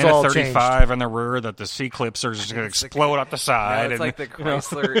 This one's all changed. A Dana 35 in the rear that the C-clips are just going to explode up the side. No, it's like the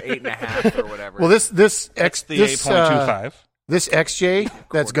Chrysler 8.5 or whatever. Well, this the 8.25. This XJ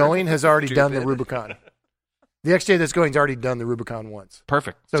that's going has already done the Rubicon. The XJ that's going has already done the Rubicon once.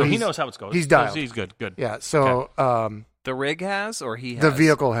 Perfect. So he knows how it's going. He's dialed. He's good. Good. Yeah. So the rig has, or he has? The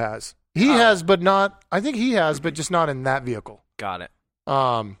vehicle has. He has, but not. I think he has, but just not in that vehicle. Got it.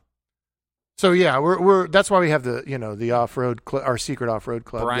 So yeah, we're that's why we have the off-road our secret off-road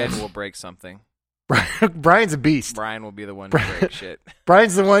club. Brian will break something. Brian's a beast. Brian will be the one to break shit.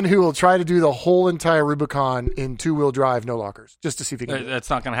 Brian's the one who will try to do the whole entire Rubicon in 2-wheel drive, no lockers, just to see if he can. That's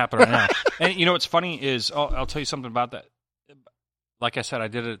not going to happen right now. And what's funny is I'll tell you something about that. Like I said, I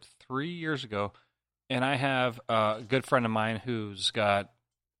did it 3 years ago, and I have a good friend of mine who's got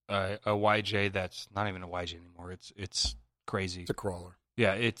a YJ that's not even a YJ anymore. It's crazy. It's a crawler.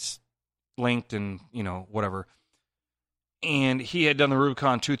 Yeah, it's linked and, whatever. And he had done the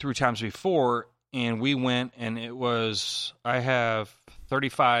Rubicon 2-3 times before, and we went, and it was, I have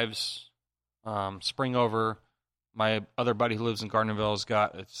 35s, spring over. My other buddy who lives in Gardnerville has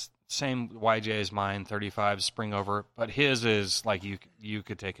got it's same YJ as mine, 35 spring over, but his is like you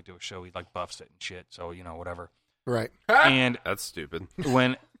could take it to a show. He like buffs it and shit, so whatever. Right. And That's stupid.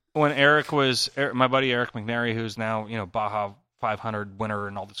 when Eric was my buddy Eric McNary, who's now Baja 500 winner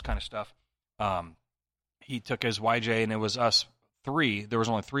and all this kind of stuff, he took his YJ and it was us three. There was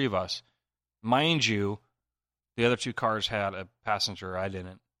only three of us, mind you. The other two cars had a passenger. I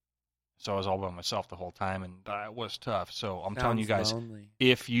didn't. So I was all by myself the whole time, and that was tough. So I'm telling you guys,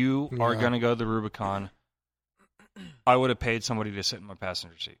 if you are going to go to the Rubicon, I would have paid somebody to sit in my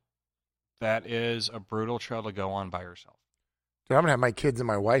passenger seat. That is a brutal trail to go on by yourself. Dude, I'm going to have my kids and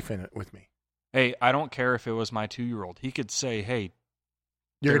my wife in it with me. Hey, I don't care if it was my 2-year-old. He could say, hey.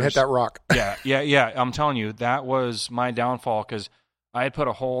 You're going to hit that rock. Yeah. I'm telling you, that was my downfall because I had put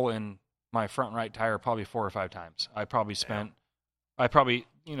a hole in my front right tire probably 4 or 5 times.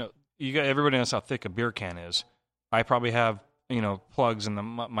 You got everybody knows how thick a beer can is. I probably have, plugs in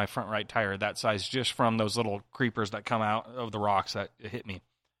my front right tire that size just from those little creepers that come out of the rocks that hit me.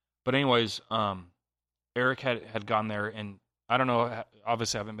 But anyways, Eric had gone there, and I don't know,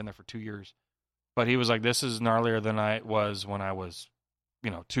 obviously I haven't been there for 2 years, but he was like, this is gnarlier than I was when I was,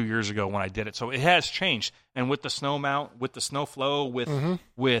 2 years ago when I did it. So it has changed. And with the snow mount, with the snow flow, with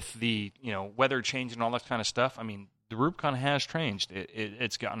the, weather change and all that kind of stuff, I mean, the Rubicon has changed.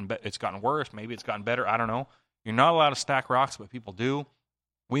 It's gotten worse. Maybe it's gotten better. I don't know. You're not allowed to stack rocks, but people do.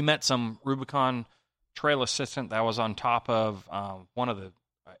 We met some Rubicon trail assistant that was on top of one of the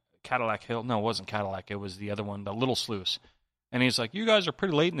Cadillac Hill. No, it wasn't Cadillac. It was the other one, the Little Sluice. And he's like, you guys are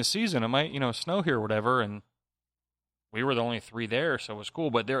pretty late in the season. It might, snow here or whatever. And we were the only 3 there, so it was cool.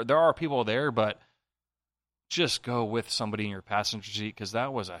 But there are people there, but just go with somebody in your passenger seat because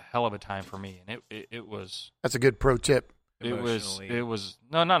that was a hell of a time for me, and it was. That's a good pro tip. It was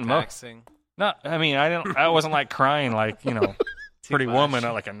no, not taxing. Not. I mean, I wasn't like crying like Pretty Woman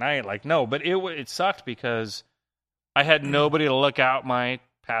like a night like no, but it sucked because I had nobody to look out my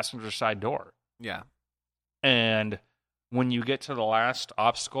passenger side door. Yeah, and when you get to the last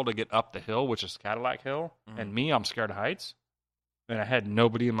obstacle to get up the hill, which is Cadillac Hill, and I'm scared of heights. And I had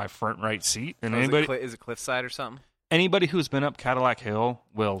nobody in my front right seat. And is it cliffside or something? Anybody who's been up Cadillac Hill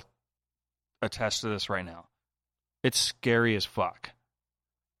will attest to this right now. It's scary as fuck.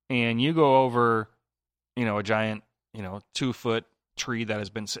 And you go over, a giant, 2-foot tree that has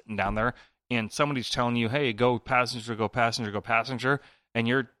been sitting down there, and somebody's telling you, hey, go passenger, go passenger, go passenger, and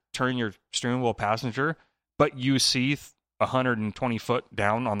you're turning your steering wheel passenger, but you see 120 foot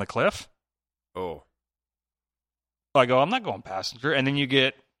down on the cliff. Oh. I go, I'm not going passenger. And then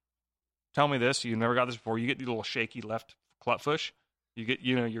tell me this, you never got this before, you get the little shaky left clutch. You get,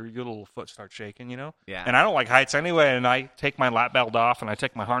 your little foot starts shaking, Yeah. And I don't like heights anyway, and I take my lap belt off, and I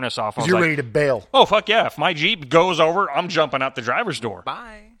take my harness off. Because you're ready to bail. Oh, fuck yeah. If my Jeep goes over, I'm jumping out the driver's door.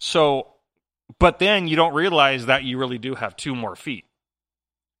 Bye. So, but then you don't realize that you really do have 2 more feet.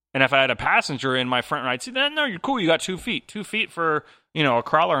 And if I had a passenger in my front right seat, then no, you're cool, you got 2 feet. 2 feet for, a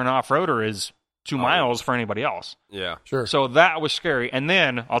crawler and off-roader is 2 miles for anybody else. Yeah, sure. So that was scary. And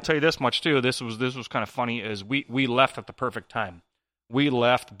then I'll tell you this much too. This was kind of funny. Is we left at the perfect time. We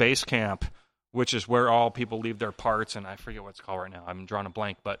left base camp, which is where all people leave their parts, and I forget what it's called right now. I'm drawing a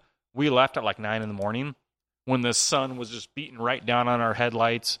blank, but we left at like 9 a.m. when the sun was just beating right down on our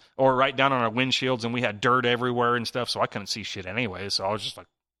headlights or right down on our windshields, and we had dirt everywhere and stuff. So I couldn't see shit anyway. So I was just like,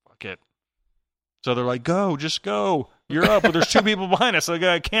 fuck it. So they're like, go, just go. You're up, but there's 2 people behind us.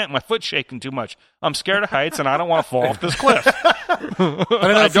 I can't. My foot's shaking too much. I'm scared of heights, and I don't want to fall off this cliff. I don't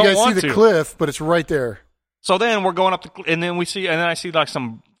know if you guys see the cliff, but it's right there. So then we're going up, and then I see like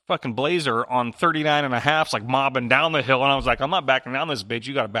some fucking Blazer on 39.5s, like mobbing down the hill, and I was like, I'm not backing down this bitch.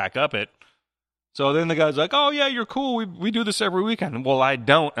 You got to back up it. So then the guy's like, oh, yeah, you're cool. We do this every weekend. Well, I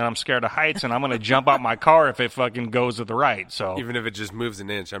don't, and I'm scared of heights, and I'm going to jump out my car if it fucking goes to the right. So even if it just moves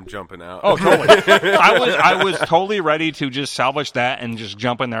an inch, I'm jumping out. Oh, totally. I was totally ready to just salvage that and just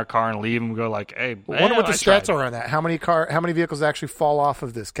jump in their car and leave and go like, hey. I wonder what the stats are on that. How many vehicles actually fall off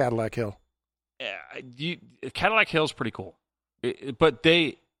of this Cadillac Hill? Cadillac Hill's pretty cool. But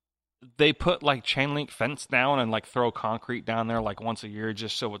they put like chain link fence down and like throw concrete down there like once a year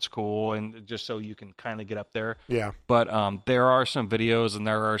just so it's cool and just so you can kind of get up there. Yeah. But there are some videos and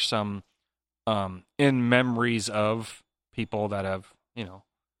there are some in memories of people that have,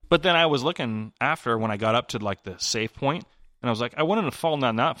 But then I was looking after when I got up to like the safe point, and I was like, I wouldn't have fallen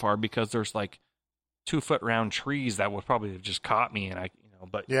down that far because there's like 2-foot round trees that would probably have just caught me, and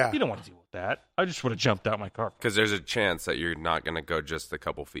but you don't want to deal with that. I just would have jumped out my car. Because there's a chance that you're not going to go just a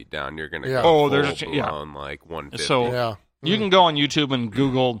couple feet down. You're going to Yeah. go there's a like 150. So you can go on YouTube and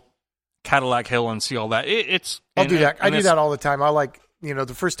Google Cadillac Hill and see all that. I'll do that. I do that all the time. I like, the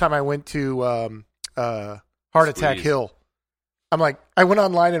first time I went to Heart Attack Hill, I'm like, I went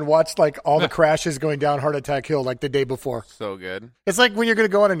online and watched like all the crashes going down Heart Attack Hill like the day before. So good. It's like when you're going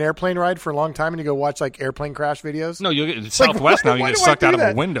to go on an airplane ride for a long time and you go watch like airplane crash videos. No, you'll get Southwest now. You get sucked out of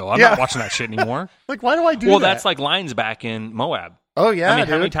a window. I'm not watching that shit anymore. Like, why do I do that? Well, that's like lines back in Moab. Oh, yeah, I mean,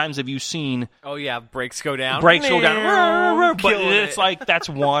 dude. how many times have you seen Oh yeah, brakes go down. brakes go down? But Killing it's it. like that's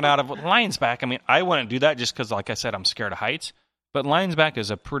one out of Lions Back. I mean, I wouldn't do that just because, like I said, I'm scared of heights. But Lions Back is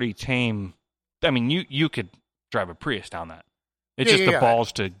a pretty tame. I mean, you could drive a Prius down that. It's just the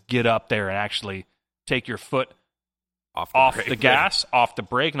balls to get up there and actually take your foot off the gas, off the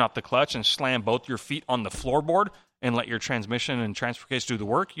brake, and off the clutch, and slam both your feet on the floorboard and let your transmission and transfer case do the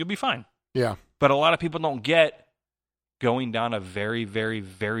work. You'll be fine. Yeah. But a lot of people don't get going down a very, very,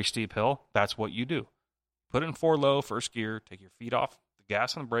 very steep hill. That's what you do. Put it in 4 low, first gear, take your feet off the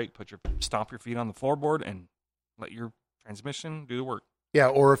gas and the brake, stomp your feet on the floorboard, and let your transmission do the work. Yeah,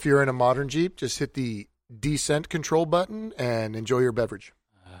 or if you're in a modern Jeep, just hit the descent control button and enjoy your beverage.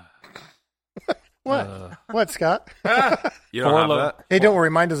 What? What, Scott? You don't have that? Hey, don't worry,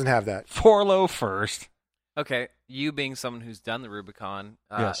 mine doesn't have that. 4 low first. Okay, you being someone who's done the Rubicon,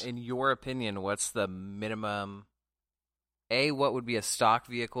 Yes. in your opinion, what's the minimum? What would be a stock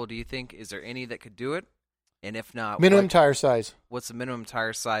vehicle? Do you think? Is there any that could do it? And if not, Minimum tire size. what's the minimum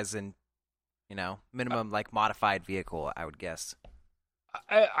tire size and minimum like modified vehicle? I would guess.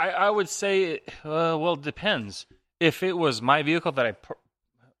 I would say, well, it depends. If it was my vehicle that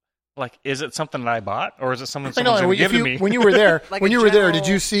is it something that I bought, or is it something someone's going to give me? When you were there, Like when a you were there, general- did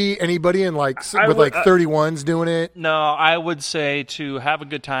you see anybody in with 31s doing it? No, I would say to have a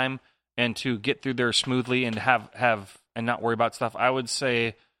good time and to get through there smoothly and have and not worry about stuff. I would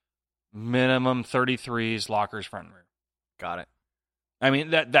say minimum 33s, lockers, front and rear. Got it. I mean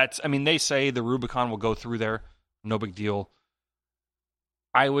that's. I mean they say the Rubicon will go through there, no big deal.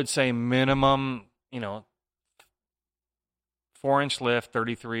 I would say minimum, 4-inch lift,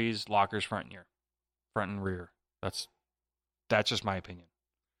 33s, lockers, front and rear. That's just my opinion.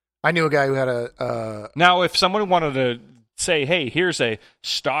 I knew a guy who had a Now, if someone wanted to say, "Hey, here's a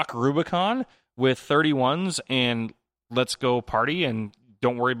stock Rubicon with 31s, and let's go party and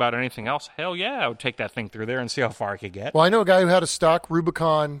don't worry about anything else," hell yeah, I would take that thing through there and see how far I could get. Well, I know a guy who had a stock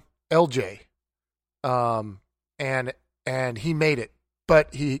Rubicon LJ, and he made it,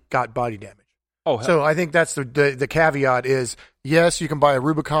 but he got body damage. Oh, hell. So I think that's the caveat is, yes, you can buy a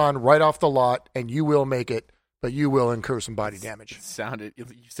Rubicon right off the lot, and you will make it, but you will incur some body damage. You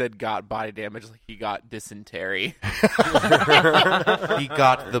said got body damage like he got dysentery. He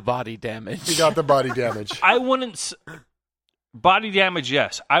got the body damage. He got the body damage. I wouldn't. Body damage,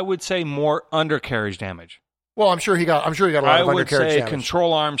 yes. I would say more undercarriage damage. Well, I'm sure he got a lot I of would undercarriage say damage.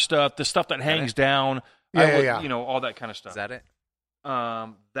 control arm stuff, the stuff that hangs down. Yeah. All that kind of stuff. Is that it?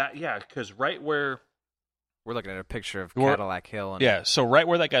 Because right where, We're looking at a picture of We're- Cadillac Hill. And yeah, so right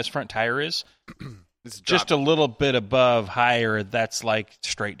where that guy's front tire is, it's just dropped. a little bit above higher, that's like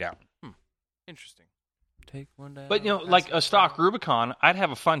straight down. Interesting. Take one down. But like a stock Rubicon, I'd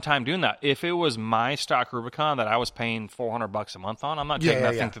have a fun time doing that. If it was my stock Rubicon that I was paying $400 a month on, I'm not taking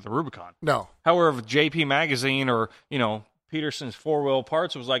that thing to the Rubicon. No. However, if JP Magazine or Peterson's 4-wheel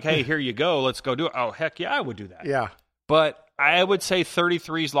parts was like, "Hey, here you go, let's go do it." Oh, heck yeah, I would do that. Yeah. But I would say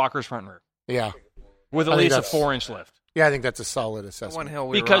 33s, lockers, front and rear, Yeah. with I at think least a that's- 4-inch lift. Yeah, I think that's a solid The assessment. one hill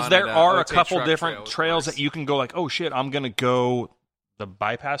we were Because on there at, are a OT couple Truck different Trail, of trails course. that you can go like, "Oh shit, I'm gonna go the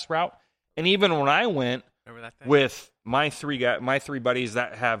bypass route." And even when I went Remember that thing? with my three buddies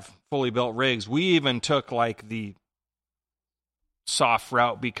that have fully built rigs, we even took like the soft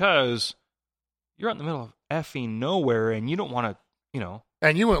route because you're out in the middle of effing nowhere and you don't want to,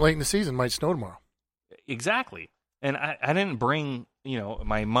 And you went late in the season, might snow tomorrow. exactly. And I didn't bring,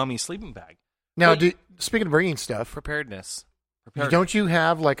 my mummy sleeping bag. Now, speaking of bringing stuff, Preparedness. don't you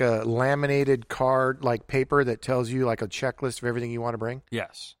have like a laminated card, like paper that tells you like a checklist of everything you want to bring?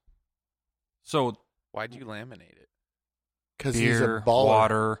 Yes. So Why'd you laminate it? Because he's a beer, baller.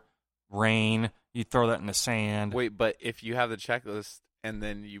 water, rain, you throw that in the sand. Wait, but if you have the checklist and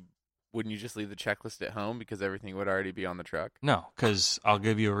then wouldn't you just leave the checklist at home because everything would already be on the truck? No, because I'll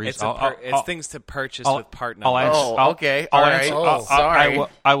give you a reason. It's things to purchase I'll- with part I'll numbers. answer- okay. I'll All answer- right. Oh, sorry.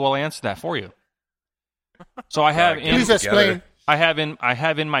 I will answer that for you. So I have Get Please them explain. together. I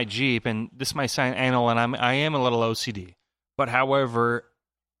have in my Jeep, and this might sound anal, and I am a little OCD. But however,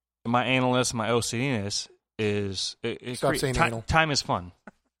 my analness, my OCDness is Stop saying anal. Time is fun.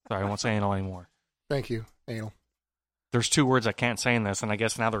 Sorry, I won't say anal anymore. Thank you, anal. There's 2 words I can't say in this, and I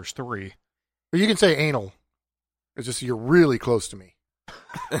guess now there's 3. Or you can say anal. It's just you're really close to me.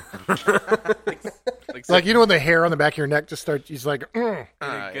 Like you know when the hair on the back of your neck just starts. He's like, In a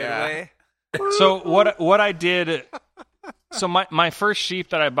good way. So what I did. So my first Jeep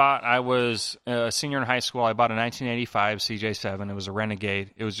that I bought, I was a senior in high school. I bought a 1985 CJ7. It was a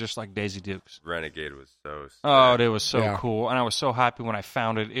Renegade. It was just like Daisy Dukes. Renegade was so sick. Oh, it was so cool, and I was so happy when I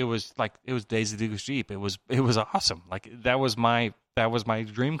found it. It was Daisy Duke's Jeep. It was awesome. Like that was my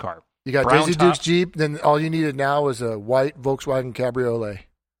dream car. you got Brown Daisy top. Duke's Jeep. Then all you needed now is a white Volkswagen Cabriolet.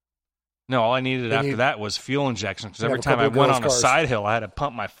 No, all I needed Then after you- that was fuel injection because You every have a time I couple of went girls' on a cars. side hill, I had to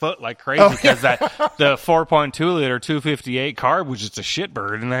pump my foot like crazy because the 4.2 liter 258 carb was just a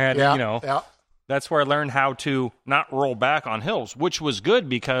shitbird, and I had Yeah. that's where I learned how to not roll back on hills, which was good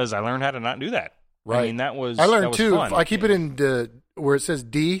because I learned how to not do that. Right. I mean, that was I that learned was too. fun. If I keep it in the where it says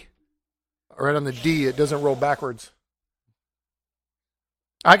D, right on the D, it doesn't roll backwards.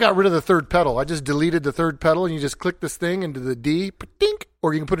 I got rid of the third pedal. I just deleted the third pedal, and you just click this thing into the D, dink,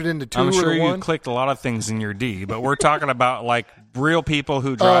 or you can put it into 2 I'm or sure the you 1. clicked a lot of things in your D, but we're talking about like real people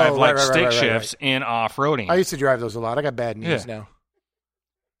who drive right, right, stick right, shifts in off-roading. I used to drive those a lot. I got bad knees now.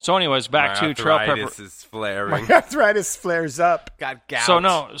 So anyways, back My to trail arthritis prep. is flaring. My arthritis flares up. Got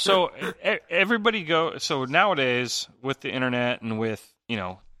gout. So everybody so nowadays with the internet and with,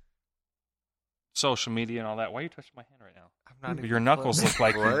 social media and all that, why are you touching my hand right now? I'm not Your even knuckles close. look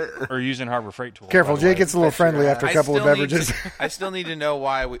like you're using Harbor Freight tools. Careful, by the Jake way. gets a little friendly after a I couple of still need beverages. to- I still need to know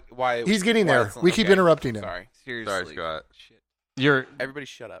why. He's getting why there. it's- We keep okay. interrupting him. Sorry. Seriously. Sorry, Scott. Shit. You're Everybody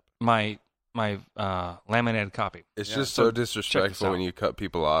shut up. my laminated copy. It's Yeah. just So so check this disrespectful out. when you cut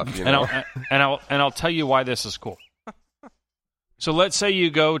people off. You And know? I'll tell you why this is cool. So let's say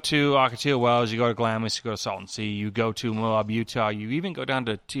you go to Ocotillo Wells, you go to Glamis, you go to Salton Sea, you go to Moab, Utah, you even go down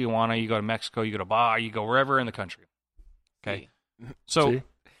to Tijuana, you go to Mexico, you go to Baja, you go wherever in the country. Okay, so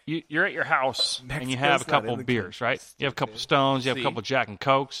See? you're at your house and you Mexico's have a not couple in of the beers, country. right? You have a couple Stones, you have a See? couple Jack and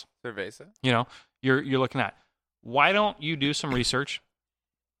Cokes. Cerveza. You're looking at. Why don't you do some research?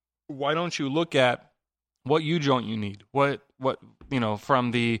 Why don't you look at what U-joint you need? What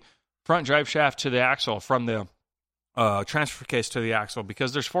from the front drive shaft to the axle, from the transfer case to the axle,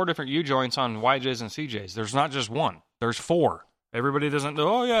 because there's 4 different U-joints on YJs and CJs. There's not just one. There's 4. Everybody doesn't know,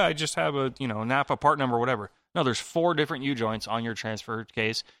 oh yeah, I just have a Napa part number, whatever. No, there's 4 different U-joints on your transfer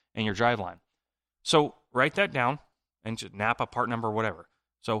case and your drive line. So write that down and just Napa part number, whatever.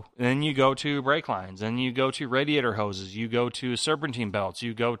 So then you go to brake lines, then you go to radiator hoses, you go to serpentine belts,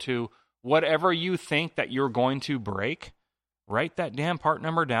 you go to whatever you think that you're going to break. Write that damn part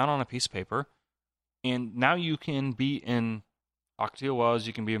number down on a piece of paper, and now you can be in Ocotillo Wells,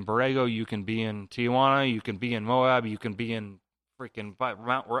 you can be in Borrego, you can be in Tijuana, you can be in Moab, you can be in freaking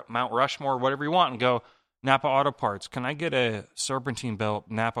Mount Rushmore, whatever you want, and go, Napa Auto Parts, can I get a serpentine belt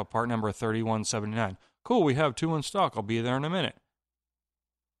Napa part number 3179? Cool, we have 2 in stock. I'll be there in a minute.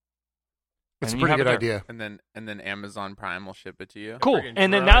 It's a And you pretty have good it there. idea. And then Amazon Prime will ship it to you. Cool. Friggin'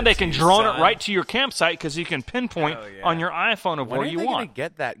 And then drone now it they to can you, drone it son. right to your campsite because you can pinpoint Hell yeah. on your iPhone of When where are you they want. gonna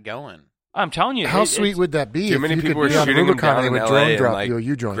get that going? I'm telling you. How it- sweet it's- would that be Too if many you people could are be on shooting them Rubicon down and in they would LA drone and drop like you a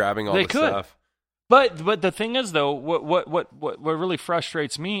U-joint? grabbing all They the could. stuff. But the thing is, though, what really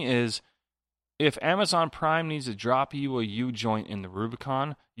frustrates me is if Amazon Prime needs to drop you a U-joint in the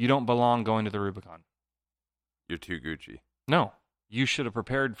Rubicon, you don't belong going to the Rubicon. You're too Gucci. No. You should have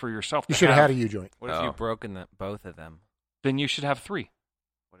prepared for yourself. You to should have have had a U-joint. What if Oh. you've broken both of them? Then you should have 3.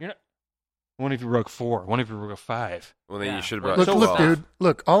 You're not, what if you broke 4? What if you broke 5? Well, then Yeah. you should have Look, brought Look, 12. dude.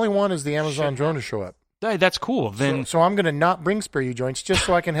 Look, all I want is the Amazon drone to show up. Hey, that's cool. Then So I'm going to not bring spare U-joints just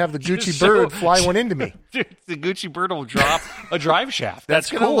so I can have the Gucci Just so- bird fly one into me. Dude, the Gucci bird will drop a drive shaft. That's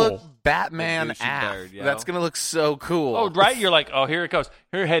gonna cool. look Batman The Gucci ass. bird, yo. That's gonna look so cool. Oh, right. You're like, oh, here it goes.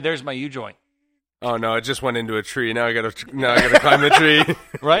 Here, hey, there's my U-joint. Oh no, it just went into a tree. Now I gotta climb the tree.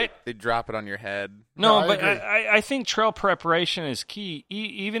 Right? They drop it on your head. No, I but agree. I think trail preparation is key.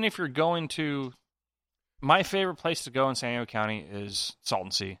 Even if you're going to, my favorite place to go in San Diego County is Salton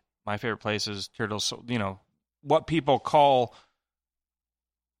Sea. My favorite place is Turtles. What people call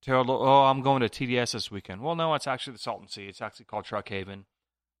Turtle. Oh, I'm going to TDS this weekend. Well, no, it's actually the Salton Sea. It's actually called Truck Haven.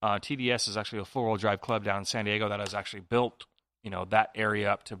 TDS is actually a 4-wheel drive club down in San Diego that has actually built that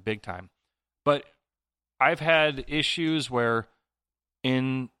area up to big time. But I've had issues where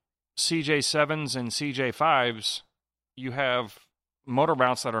in CJ7s and CJ5s, you have motor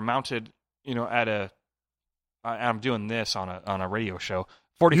mounts that are mounted, at a I'm doing this on a radio show.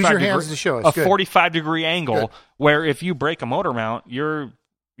 Use your hands to show us. A 45-degree angle where if you break a motor mount, your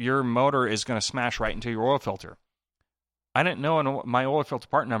motor is going to smash right into your oil filter. I didn't know my oil filter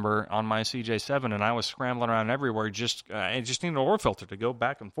part number on my CJ7, and I was scrambling around everywhere. I just needed an oil filter to go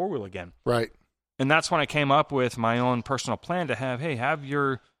back and four-wheel again. Right. And that's when I came up with my own personal plan to have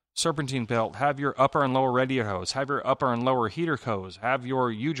your serpentine belt, have your upper and lower radiator hose, have your upper and lower heater hose, have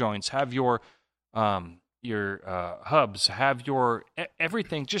your U-joints, have your hubs, have your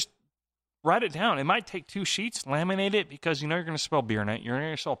everything. Just write it down. It might take 2 sheets, laminate it, because you're going to spill beer in it. You're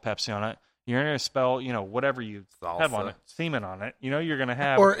going to spill Pepsi on it. You're going to spell, whatever you have on it, semen on it. You're going to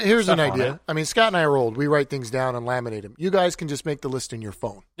have. Or here's an idea. I mean, Scott and I are old. We write things down and laminate them. You guys can just make the list in your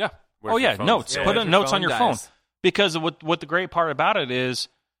phone. Yeah. Where's your phone? Notes. Yeah, Put notes on your phone. guys. Because what the great part about it is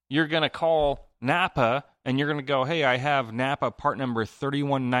you're going to call Napa and you're going to go, hey, I have Napa part number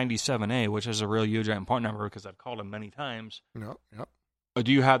 3197A, which is a real U-joint part number because I've called them many times. No. Yep.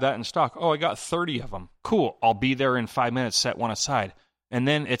 Do you have that in stock? Oh, I got 30 of them. Cool. I'll be there in 5 minutes. Set one aside. And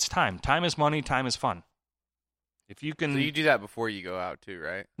then it's time. Time is money. Time is fun. If you can. So you do that before you go out too,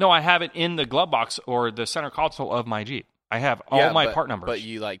 right? No, I have it in the glove box or the center console of my Jeep. I have all my part numbers. But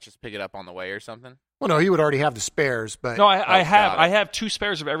you just pick it up on the way or something? Well, no, he would already have the spares, but No, I got it. have 2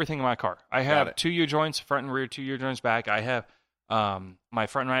 spares of everything in my car. I have 2 U-joints, front and rear, 2 U-joints back. I have my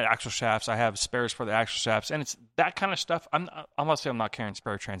front and right axle shafts. I have spares for the axle shafts, and it's that kind of stuff. I'm gonna say I'm not carrying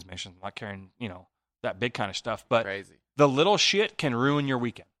spare transmissions. I'm not carrying that big kind of stuff. But Crazy. the little shit can ruin your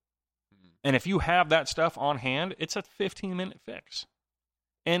weekend. And if you have that stuff on hand, it's a 15-minute fix.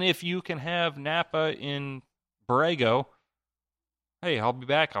 And if you can have Napa in Borrego, hey, I'll be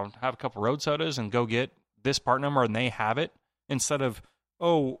back. I'll have a couple road sodas and go get this part number, and they have it. Instead of,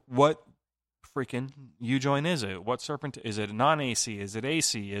 what freaking U-joint is it? What serpent? Is it a non-AC? Is it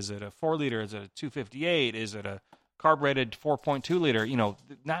AC? Is it a 4-liter? Is it a 258? Is it a carbureted 4.2-liter?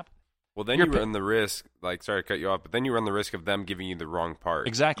 Napa. Well, then you run the risk, sorry to cut you off, but then you run the risk of them giving you the wrong part.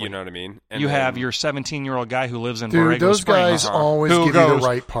 Exactly. You know what I mean? And have your 17-year-old guy who lives in dude, Borrego those Springs. guys always who give you the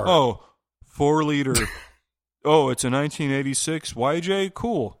right part. 4-liter. It's a 1986 YJ?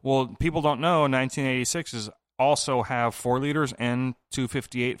 Cool. Well, people don't know 1986s also have 4 liters and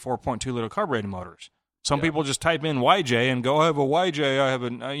 258 4.2-liter carbureted motors. Some people just type in YJ and go, I have a YJ, I have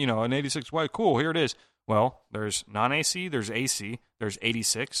an 86 Y. Cool, here it is. Well, there's non-AC, there's AC, there's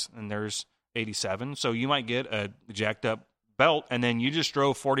 86, and there's 87. So you might get a jacked up belt, and then you just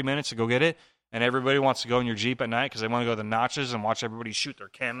drove 40 minutes to go get it, and everybody wants to go in your Jeep at night because they want to go to the notches and watch everybody shoot their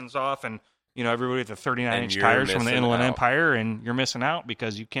cannons off, and everybody with the 39-inch tires from the Inland Empire, and you're missing out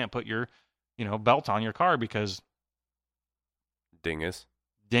because you can't put your belt on your car because Dingus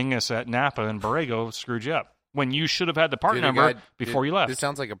at Napa and Borrego screwed you up when you should have had the part number before you left. This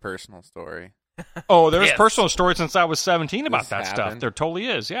sounds like a personal story. There's personal stories since I was 17 about that stuff. There totally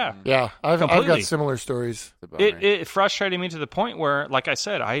is, yeah. Yeah, I've got similar stories. It frustrated me to the point where, like I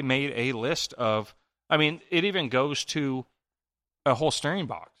said, I made a list of, it even goes to a whole steering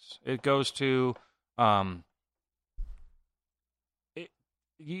box. It goes to,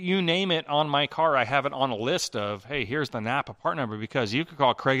 you name it on my car, I have it on a list of, hey, here's the Napa part number, because you could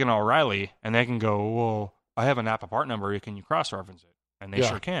call Craig and O'Reilly, and they can go, well, I have a Napa part number, can you cross-reference it? And they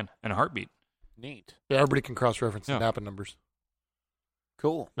sure can, in a heartbeat. Neat. Yeah, everybody can cross-reference the Napa numbers.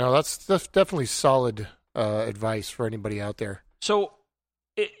 Cool. No, that's definitely solid advice for anybody out there. So,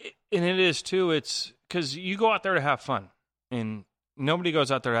 it is too, it's because you go out there to have fun, and nobody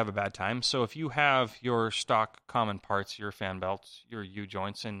goes out there to have a bad time. So if you have your stock common parts, your fan belts, your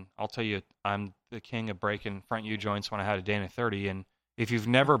U-joints, and I'll tell you, I'm the king of breaking front U-joints when I had a Dana 30, and if you've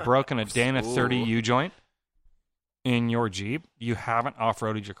never broken a Dana 30 U-joint in your Jeep, you haven't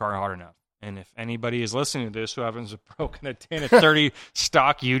off-roaded your car hard enough. And if anybody is listening to this who hasn't broken a Dana 30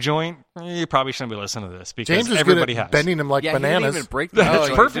 stock U-joint, you probably shouldn't be listening to this because James is everybody good at has. bending them like bananas. He didn't even break the That's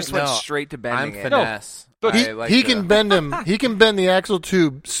joint. perfect. He just went straight to bending I'm it. finesse. But he can bend them. He can bend the axle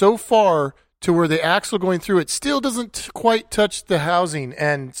tube so far to where the axle going through it still doesn't quite touch the housing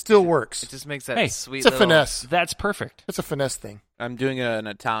and still works. It just makes that sweet it's a little... finesse. That's perfect. It's a finesse thing. I'm doing an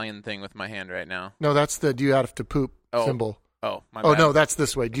Italian thing with my hand right now. No, that's the do you have to poop symbol. Oh, my Oh bad. no, that's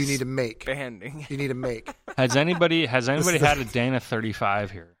this way. Do you need to make? Banding. You need to make. Has anybody had a Dana 35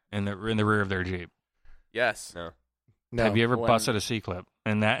 here in the rear of their Jeep? Yes. No, Have you ever When- busted a C-clip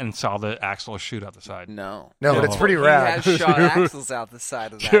and saw the axle shoot out the side? No. but it's pretty rad. He has shot axles out the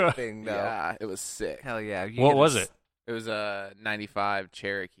side of that thing, though. Yeah, it was sick. Hell yeah. What was it? It was a 95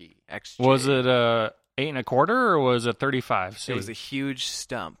 Cherokee. XJ. Was it 8 1/4 or was it 35? It was a huge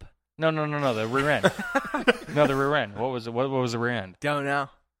stump. No, the rear end. No, the rear end. What was it? What was the rear end? Don't know.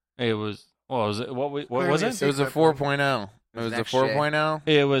 It was What was it? What was it? It was a 4.0. It was a Next 4.0.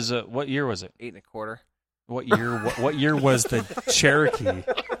 It was what year was it? 8 1/4. What year? What year was the Cherokee?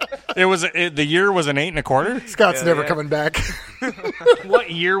 It was the year was an 8 1/4. Scott's never coming back. What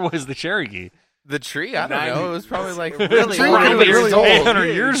year was the Cherokee? The tree? I don't know. It was probably like Really Probably really old. 800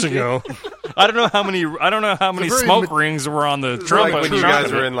 years ago. I don't know how many very smoke rings were on the Like trumpet. when you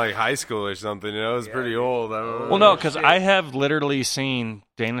guys were in like high school or something, it was pretty old. I don't know. Well, no, because I have literally seen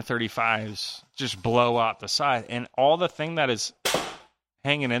Dana 35s just blow out the side, and all the thing that is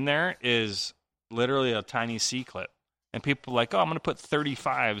hanging in there is literally a tiny C clip. And people are like, oh, I'm going to put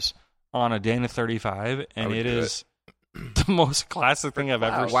 35s on a Dana 35, and it is the most classic thing I've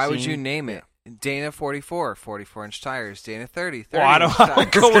ever seen. Why would you name it? Dana 44, 44-inch tires. Dana 30, 30 Well, I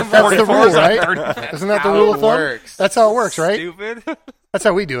don't go with That's the 44s rule, on right? 35s. Isn't that the How rule it of thumb? works. That's how it works, right? Stupid. That's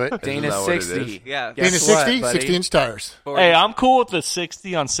how we do it. Dana that what it 60. Yeah. Dana Guess what, 60, buddy? 60-inch tires. Hey, I'm cool with the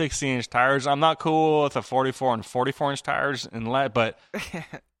 60 on 60-inch tires. I'm not cool with the 44 and 44-inch tires, but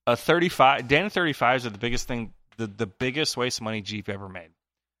a 35, Dana 35s are the biggest thing, the biggest waste of money Jeep ever made.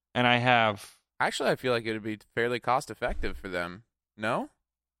 And I have Actually, I feel like it would be fairly cost effective for them. No?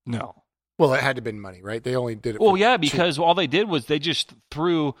 no. Well, it had to have been money, right? They only did it. Well, for yeah, cheap. because all they did was they just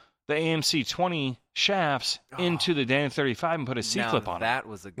threw the AMC 20 shafts into the Dana 35 and put a C-clip on it. That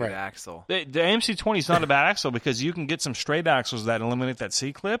was a good Right. axle. The AMC 20 is not a bad axle because you can get some straight axles that eliminate that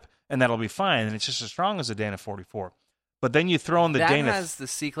C-clip, and that'll be fine, and it's just as strong as a Dana 44. But then you throw in the that Dana... has the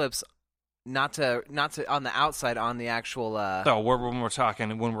C-clips not to on the outside on the actual So when we're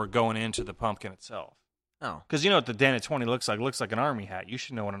talking, when we're going into the pumpkin itself. Oh, Because you know what the Dana 20 looks like? It looks like an army hat. You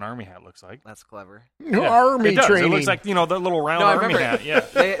should know what an army hat looks like. that's clever. No, Yeah, army it does. training. It looks like, the little round No, I army remember. hat. Yeah.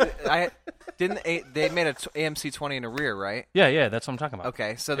 They made a AMC 20 in the rear, right? Yeah, that's what I'm talking about.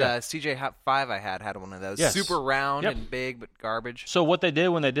 Okay, so Yeah. the CJ 5 I had one of those. Yes. Super round Yep. and big, but garbage. So what they did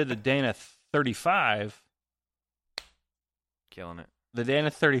when they did the Dana 35, Killing it. the Dana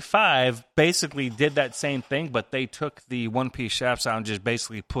 35 basically did that same thing, but they took the one-piece shafts out and just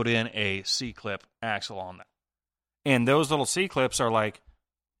basically put in a C-clip axle on that. And those little C-clips are like,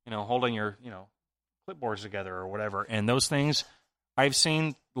 holding your, clipboards together or whatever. And those things, I've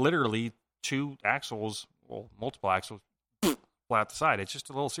seen literally two axles, well, multiple axles, flat the side. It's just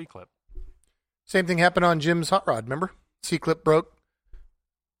a little C-clip. Same thing happened on Jim's hot rod, remember? C-clip broke.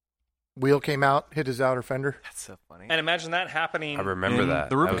 Wheel came out, hit his outer fender. That's so funny. And imagine that happening. I remember in that.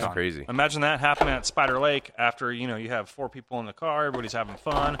 The That was Rubicon. crazy. Imagine that happening at Spider Lake after you have 4 people in the car, everybody's having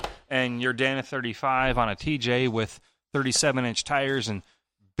fun, and you're Dana 35 on a TJ with 37-inch tires and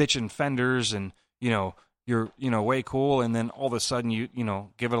bitchin' fenders, and you're way cool, and then all of a sudden you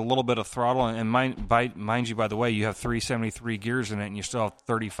give it a little bit of throttle, and mind you, by the way, you have 373 gears in it, and you still have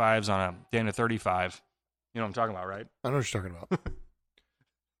 35s on a Dana 35. You know what I'm talking about, right? I know what you're talking about.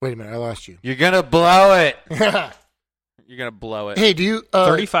 Wait a minute, I lost you. You're going to blow it. You're going to blow it. Hey, do you...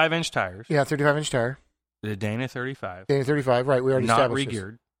 35-inch tires. Yeah, 35-inch tire. The Dana 35. Dana 35, right. We already Not established this.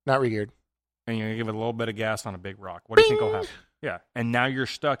 re-geared. Not re-geared. And you're going to give it a little bit of gas on a big rock. What do you think will happen? Yeah. And now you're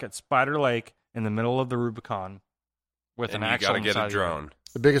stuck at Spider Lake in the middle of the Rubicon with And an you axle got to on the get side a of your drone.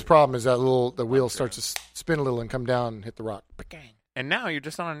 The biggest problem is that the wheel starts to spin a little and come down and hit the rock. And now you're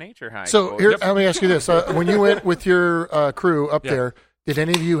just on a nature hike. So boys. here, let me ask you this: when you went with your crew up Yeah. there, did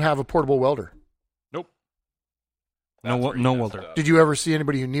any of you have a portable welder? Nope. That's where you No messed welder. up. Did you ever see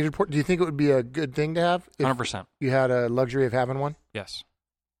anybody who needed? Do you think it would be a good thing to have if 100%. you had a luxury of having one? Yes.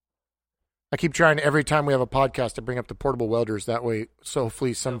 I keep trying every time we have a podcast to bring up the portable welders. That way, so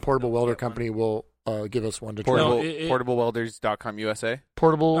hopefully some portable welder company will give us one to try. Portable, No, it- portablewelders.com USA.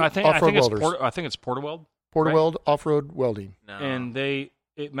 Portable I think off-road it's welders. I think it's Portaweld, Porta right? weld off-road welding. No. and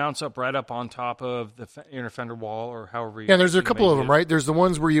it mounts up right up on top of the inner fender wall or however. Yeah, there's a you couple make of them, it. right? There's the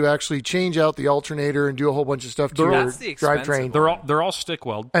ones where you actually change out the alternator and do a whole bunch of stuff to your That's the expensive drivetrain. one. They're all stick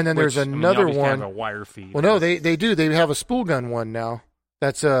weld. And then there's which, I mean, another obviously have one- a wire feed. Well, no, they do. They have a spool gun one now.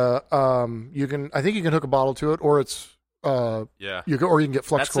 That's you can. I think you can hook a bottle to it, or it's Yeah. you can get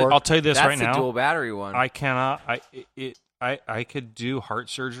flux That's it. core. I'll tell you this That's right the now. dual battery one. I cannot. I could do heart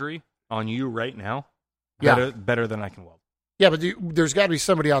surgery on you right now. Yeah. Better than I can weld. Yeah, but there's got to be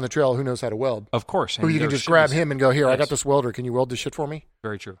somebody on the trail who knows how to weld. Of course. Who and you can there just should grab be- him and go, here, I got Yes. this welder. Can you weld this shit for me?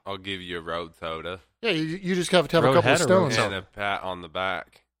 Very true. I'll give you a road soda Yeah, you just have to have Road a couple of head or road stones. tail? and a pat on the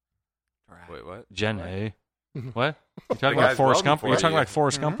back. Wait, what? Jen A. Mhm. What? You're talking guy's about Forrest welding Gump? for You're talking you. like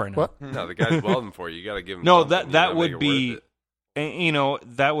Forrest Gump right now. What? No, the guy's welding for you. You got to give him. No, something, that you know, would make it be, worth it.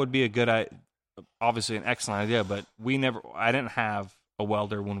 and, that would be a good, obviously an excellent idea. But I didn't have a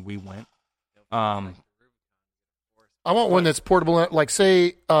welder when we went. I want one that's portable. Like,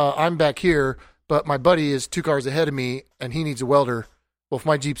 say I'm back here, but my buddy is 2 cars ahead of me, and he needs a welder. Well, if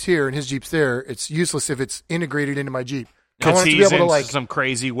my Jeep's here and his Jeep's there, it's useless if it's integrated into my Jeep. I Because want it to be he's able to in like. some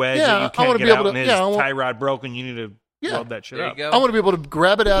crazy wedge Yeah, that I you can't wanna get be able out to- and his yeah, I want- tie rod broken. You need to Yeah. weld that shit There up. you go. I want to be able to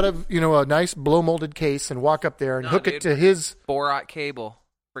grab it out of a nice blow molded case and walk up there and hook it to his. 4-aught cable.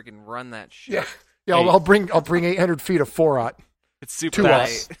 Freaking run that shit. Yeah, yeah. I'll bring 800 feet of 4-aught. It's super 2-aught.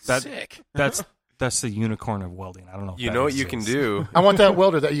 light. Sick. That's the unicorn of welding. I don't know. If You that know what you exists. can do? I want that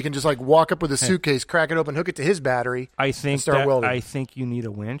welder that you can just like walk up with a suitcase, crack it open, hook it to his battery. I think start welding. I think you need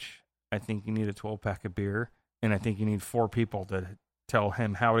a winch. I think you need a 12-pack of beer, and I think you need 4 people to tell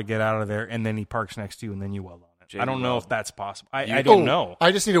him how to get out of there, and then he parks next to you, and then you weld on it. I don't know if that's possible. I don't know.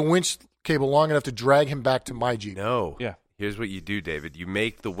 I just need a winch cable long enough to drag him back to my Jeep. No. Yeah. Here's what you do, David. You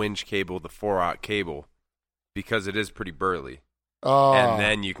make the winch cable the 4-aught cable because it is pretty burly. And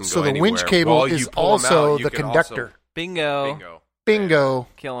then you can go So the anywhere. winch cable While you is pull 'em also out, you the can conductor. also- Bingo. Bingo.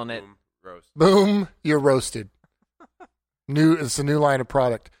 Killing it. Boom, roast. Boom, you're roasted. It's a new line of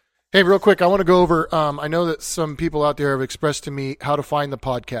product. Hey, real quick, I want to go over. I know that some people out there have expressed to me how to find the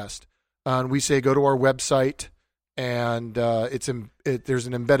podcast. And we say go to our website, and there's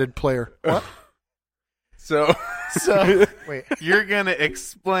an embedded player. What? So Wait. You're going to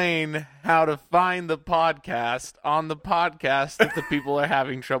explain how to find the podcast on the podcast that the people are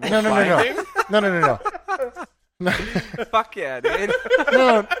having trouble finding? No. Fuck yeah, dude.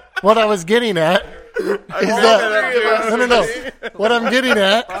 No, what I was getting at is that no. What I'm getting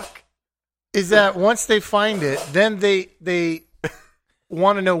at is that once they find it, then they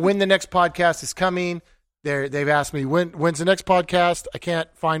want to know when the next podcast is coming. They've asked me when's the next podcast. I can't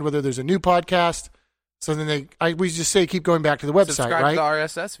find whether there's a new podcast. So then we just say keep going back to the website, Subscribe right? to the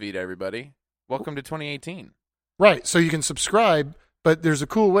RSS feed, everybody. Welcome to 2018. Right. So you can subscribe, but there's a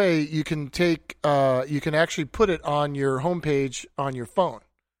cool way you can you can actually put it on your homepage on your phone,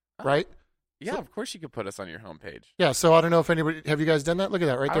 right? Yeah, of course you could put us on your homepage. Yeah. So I don't know if anybody have you guys done that? Look at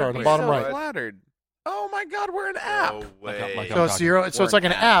that right there on the bottom so right. Flattered. Oh my God, we're an app. No way. Like So it's like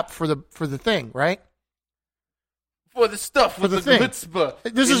an app for the thing, right? For the stuff For with the the thing. chutzpah.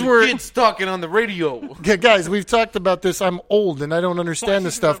 This and is the where- kids talking on the radio. Yeah, guys, we've talked about this. I'm old and I don't understand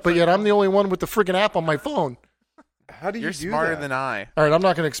this stuff, but yet I'm the only one with the freaking app on my phone. How do you You're do smarter that? than I. All right, I'm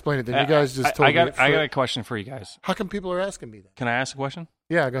not going to explain it then. You guys just told I got me. I got a question for you guys. How come people are asking me that? Can I ask a question?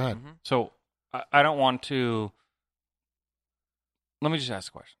 Yeah, go ahead. So I don't want to. Let me just ask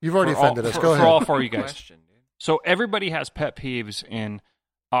a question. You've already For all- offended us. for- Go For ahead. all 4 of you guys. Question, dude. So everybody has pet peeves in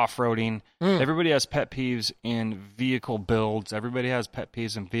off-roading. Mm. Everybody has pet peeves in vehicle builds. Everybody has pet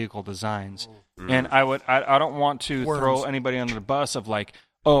peeves in vehicle designs. And I don't want to throw Worms. anybody under the bus of like,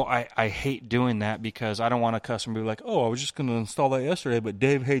 oh, I hate doing that because I don't want a customer to be like, oh, I was just going to install that yesterday, but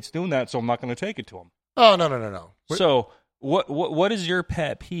Dave hates doing that, so I'm not going to take it to him. Oh, no. So what is your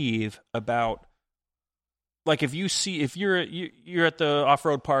pet peeve about? Like if you're at the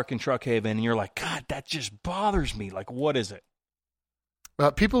off-road park in Truck Haven and you're like, God, that just bothers me. Like, what is it?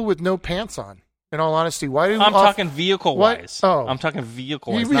 People with no pants on. In all honesty, why do I'm talking vehicle-wise. What? Oh. I'm talking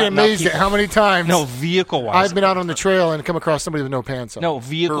vehicle-wise. You'd be amazed at how many times No, vehicle-wise. I've been out on the trail and come across somebody with no pants on. No,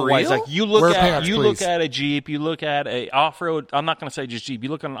 vehicle-wise. For real? Like you Wear look pants, look please. at a Jeep, you look at a off-road. I'm not going to say just Jeep. You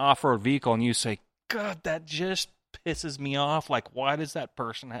look at an off-road vehicle and you say, God, that just pisses me off. Like, why does that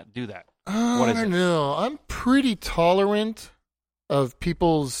person have to do that? What I is don't it? know. I'm pretty tolerant of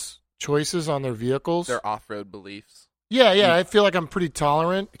people's choices on their vehicles. Their off-road beliefs. Yeah, I feel like I'm pretty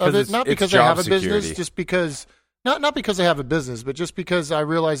tolerant of Because it. Not it's because I job have a business, security. just because not because I have a business, but just because I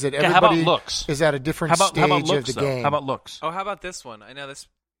realize that Yeah, how about everybody looks? is at a different How about stage looks, of the though? game. How about looks? Oh, how about this one? I know this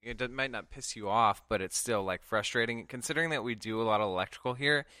might not piss you off, but it's still like frustrating considering that we do a lot of electrical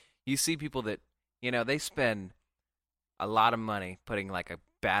here. You see people that, they spend a lot of money putting like a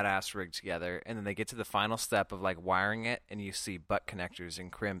badass rig together, and then they get to the final step of like wiring it, and you see butt connectors and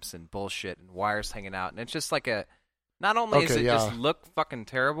crimps and bullshit and wires hanging out, and it's just like not only is Okay, it yeah. just look fucking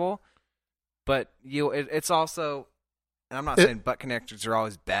terrible, but it's also, and I'm not saying butt connectors are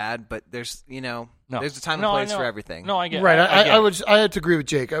always bad, but there's there's a time and place for everything. No, I get Right, I get it. I had to agree with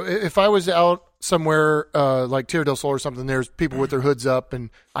Jake. If I was out somewhere like Tierra del Sol or something, there's people with their hoods up, and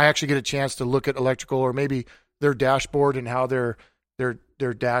I actually get a chance to look at electrical or maybe their dashboard and how their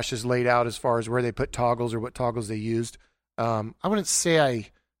dash is laid out as far as where they put toggles or what toggles they used. I wouldn't say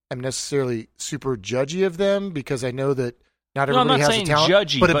I am necessarily super judgy of them because I know that not No, I'm everybody not has the saying talent.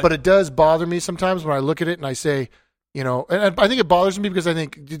 judgy, but it does bother me sometimes when I look at it and I say, and I think it bothers me because I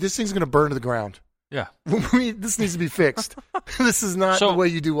think, dude, this thing's going to burn to the ground. Yeah. This needs to be fixed. This is not the way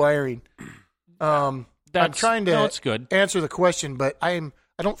you do wiring. I'm trying to no, it's good. answer the question, but I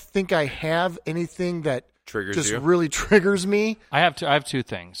don't think I have anything that triggers just you. really triggers me. I have two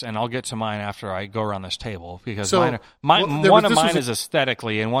things, and I'll get to mine after I go around this table because So, one of mine is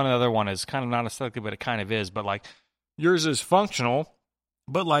aesthetically, and one other one is kind of not aesthetically, but it kind of is. But like yours is functional,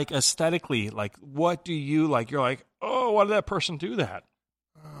 but like aesthetically, like what do you like? You're like, oh, why did that person do that?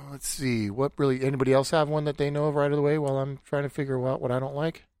 Let's see. Anybody else have one that they know of right away while I'm trying to figure out what I don't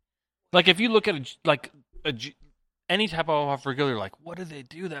like? Like if you look at any type of off-road, you're like, what do they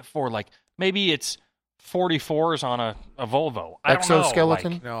do that for? Like maybe it's 44s on a Volvo. I don't know.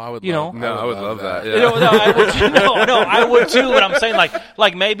 Exoskeleton? Like, No, I would. You love, know? I would love that. Yeah. You know, I would too. But I'm saying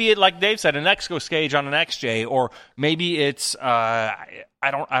like maybe it, like Dave said, an Exco Scage on an XJ, or maybe it's I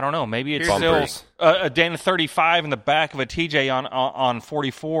don't know. Maybe it's Bumpers. still a Dana 35 in the back of a TJ on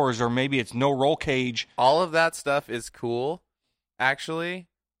 44s, or maybe it's no roll cage. All of that stuff is cool. Actually,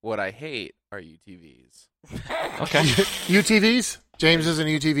 what I hate are UTVs. Okay. UTVs? James is an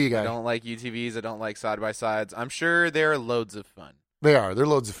UTV I guy. don't like UTVs. I don't like side-by-sides. I'm sure they're loads of fun. They are. They're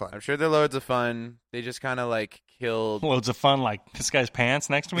loads of fun. I'm sure they're loads of fun. They just kind of like killed. Loads of fun, like this guy's pants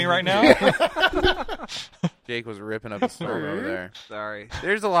next to me right now. Jake was ripping up a storm over there. Sorry.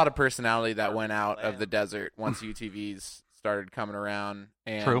 There's a lot of personality that went out of the desert once UTVs started coming around.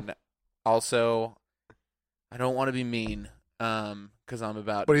 And True. Also, I don't want to be mean because I'm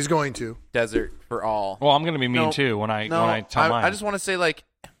about But he's going to. desert for all. Well, I'm going to be mean No, too when I No, tell mine. I just want to say, like,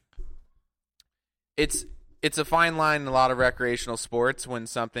 it's a fine line in a lot of recreational sports when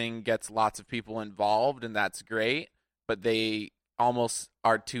something gets lots of people involved, and that's great, but they almost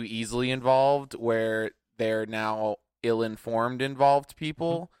are too easily involved where they're now ill-informed involved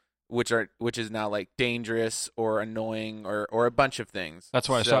people, which is now, like, dangerous or annoying or a bunch of things. That's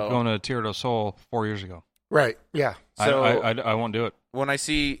why I stopped going to Tierra del Sol 4 years ago. Right. Yeah. So I won't do it. when I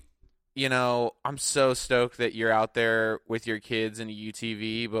see, I'm so stoked that you're out there with your kids in a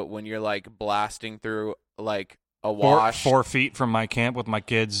UTV, but when you're like blasting through like a wash, 4 feet from my camp with my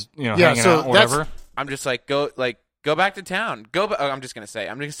kids, Yeah, hanging so out, whatever. I'm just like go back to town. I'm just gonna say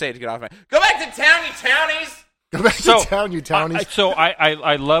it to get off my. Go back to town, you townies. Go back So, to town, you townies.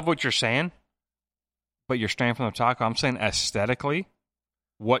 I love what you're saying, but you're straying from the taco. I'm saying aesthetically,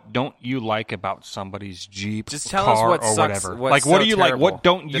 what don't you like about somebody's Jeep, Just tell car, us what or sucks, whatever? what's Like, what so do you like? terrible. What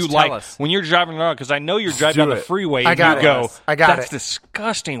don't you Just like tell us. when you're driving around? Because I know you're driving down the freeway I and got you it. go, I got that's it.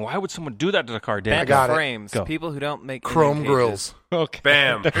 disgusting. Why would someone do that to the car, Dan? Bent got it. frames. Go. People who don't make Chrome Indian grills. Okay.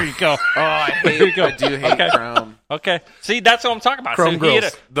 Bam. There you go. Oh, I There you go. do hate Okay. chrome. Okay. See, that's what I'm talking about. Chrome So he had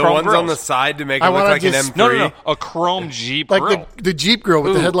grills. a- The chrome ones on the grills. side to make it I look wanna like an just- M3. No. A chrome Jeep Like grill. the Jeep grill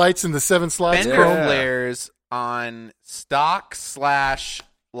with the Ooh. headlights and the 7 slides. Bender Chrome. flares on stock /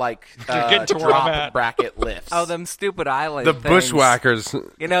 like You're getting to where I'm drop at. bracket lifts. Oh, them stupid island The things. bushwhackers.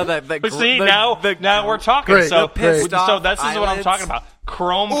 You know the But see, now we're talking. Great, So, great. so this is what I'm Eyelids. talking about.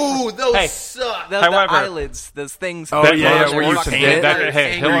 Chrome. Ooh, those Hey, suck. the However- eyelids, those things. Oh, that yeah, go yeah, on where their you fucking can head. paint it.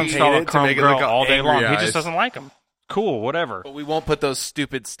 Hey, he'll Angry install a painted to chrome make it grill look all day angry long. He eyes. just doesn't like them. Cool, whatever. But we won't put those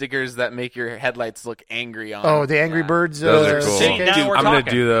stupid stickers that make your headlights look angry on. Oh, the Angry Birds. Those are cool. See, now we're I'm going to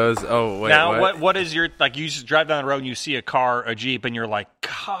talking. do those. Oh, wait, Now, what? what is your, like, you just drive down the road and you see a car, a Jeep, and you're like,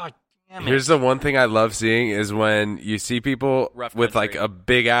 God damn it. Here's the one thing I love seeing is when you see people Rough with like country. a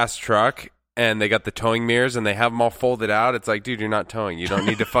big ass truck and they got the towing mirrors and they have them all folded out. It's like, dude, you're not towing. You don't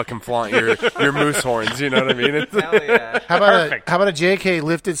need to fucking flaunt your moose horns. You know what I mean? It's, Hell yeah. How about Perfect. how about a JK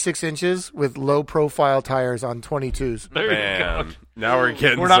lifted 6 inches with low profile tires on 22s? There you go. bam. Now we're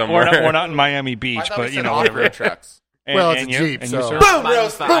getting We're not, somewhere. we're not in Miami I Beach, thought we but, said you know, off-road whatever. trucks. And, Well, it's and a you, Jeep, and you, so- sir? Boom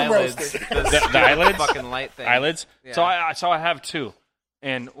roast. The eyelids. The eyelids? Fucking light thing. Eyelids. Yeah. So I have two,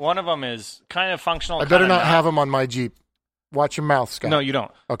 and one of them is kind of functional. I better kinda not have them on my Jeep. Watch your mouth, Scott. No, you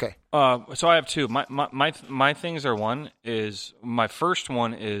don't. Okay. So I have two. My things are one is my first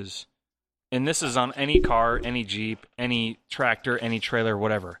one is, and this is on any car, any Jeep, any tractor, any trailer,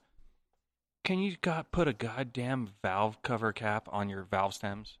 whatever. Can you put a goddamn valve cover cap on your valve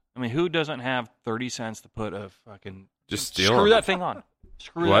stems? I mean, who doesn't have 30 cents to put a fucking Just steal screw 'em. that thing on?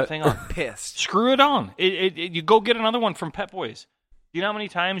 Screw What? that thing on. Pissed. Screw it on. You go get another one from Pet Boys. You know how many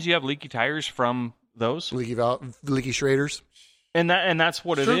times you have leaky tires from those? Leaky Schraders. And that's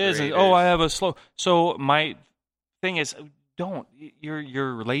what it Sure. is. And, oh, I have a slow. So my thing is, don't.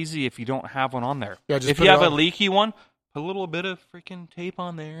 You're lazy if you don't have one on there. Yeah, just if put you it have a on. leaky one, put a little bit of freaking tape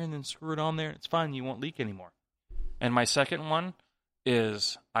on there and then screw it on there. It's fine. You won't leak anymore. And my second one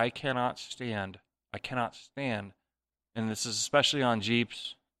is I cannot stand, and this is especially on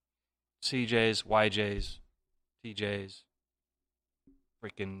Jeeps, CJs, YJs, TJs,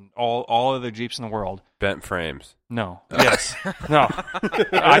 freaking all other Jeeps in the world. Bent frames. No. Yes. No.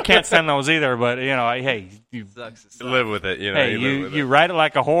 I can't stand those either, but, hey, you Sucks. It sucks. Live with it. You know, hey, you live with you it. ride it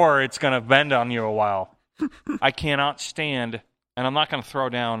like a whore, it's going to bend on you a while. I cannot stand, and I'm not going to throw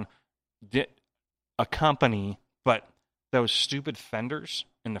down a company, but those stupid fenders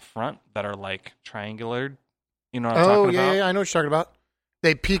in the front that are like triangulated. You know what I'm talking about? Yeah, I know what you're talking about.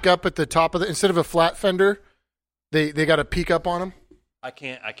 They peak up at the top of instead of a flat fender, they got to peak up on them. I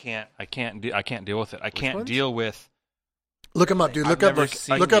can't deal with it. I can't deal with. Look them up, dude. Look up.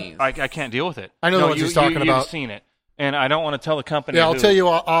 I can't deal with it. I know the ones he's talking about. You've seen it, and I don't want to tell the company. Yeah, I'll tell you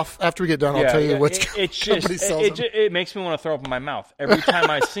off after we get done. I'll tell you which company sells them. It makes me want to throw up in my mouth every time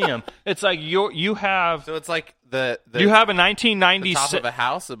I see them. It's like you have. So it's like you have a 1997 top of a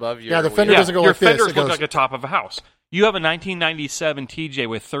house above your. Yeah, the fender doesn't go your like this. fenders look like the top of a house. You have a 1997 TJ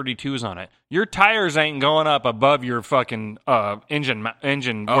with 32s on it. Your tires ain't going up above your fucking engine.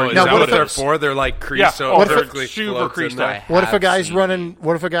 Oh, is Now, that what what if they're it's- for? They're like creased, so what if it it's perfectly super floats in creased there. out? What if a guy's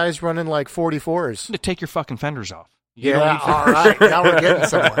running like 44s? To take your fucking fenders off. Yeah, all right. Now we're getting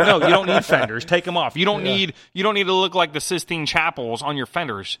somewhere. No, you don't need fenders. Take them off. You don't need to look like the Sistine Chapels on your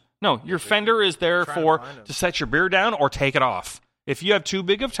fenders. No, your fender is there to set your beer down or take it off. If you have too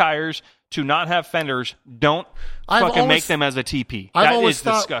big of tires to not have fenders, don't make them as a TP. I've That always is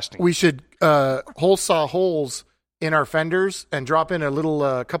thought disgusting. we should hole saw holes in our fenders and drop in a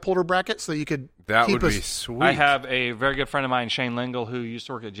little cup holder bracket so you could That keep would us. be sweet. I have a very good friend of mine, Shane Lingle, who used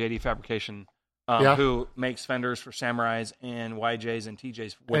to work at JD Fabrication, who makes fenders for Samurais and YJs and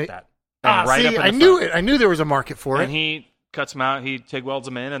TJs with that. And See, up in I the knew front. it. I knew there was a market for And it. he cuts them out. He TIG welds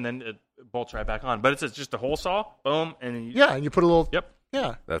them in, and then it bolts right back on. But it's just a hole saw, boom, and then Yeah, and you put a little. Yep.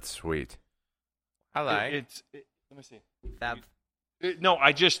 Yeah. That's sweet. I like. Let me see. No,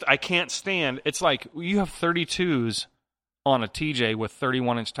 I can't stand. It's like you have 32s on a TJ with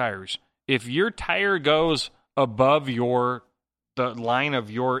 31-inch tires. If your tire goes above the line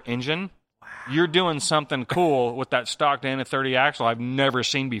of your engine, you're doing something cool with that stock Dana 30 axle I've never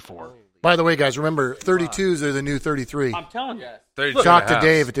seen before. By the way, guys, remember 32s are the new 33. I'm telling you. 32 Talk and a to half.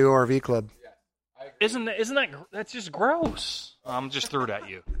 Dave at the ORV Club. Isn't that that's just gross? I'm just threw it at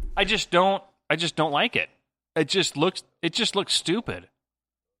you. I just don't like it. It just looks stupid.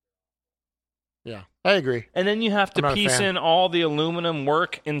 Yeah, I agree. And then you have I'm not to a piece fan. in all the aluminum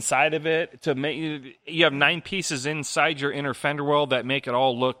work inside of it to make you have 9 pieces inside your inner fender well that make it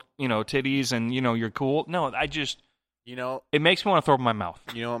all look, titties and you're cool. No, it makes me want to throw up in my mouth.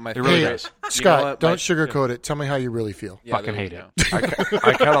 You know what my It really favorite does. Scott, don't sugarcoat it. Tell me how you really feel. Yeah, Fucking there hate you it. go.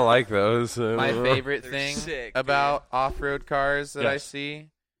 I kind of like those. My favorite thing sick, about off-road cars that I Yes. see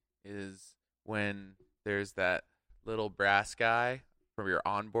is when there's that little brass guy from your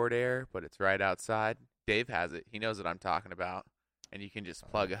onboard air, but it's right outside. Dave has it. He knows what I'm talking about. And you can just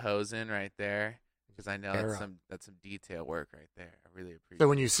plug a hose in right there because I know that's some detail work right there. I really appreciate So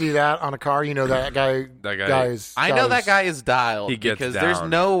when you see that on a car, you know that guy. That guy- is. I know that guy is dialed He gets because down. there's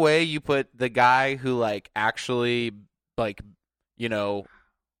no way you put the guy who actually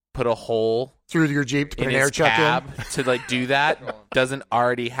put a hole through your Jeep to put in an air his check cab in. to do that doesn't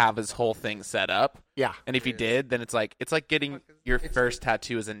already have his whole thing set up. Yeah. And if he did, then it's like getting your first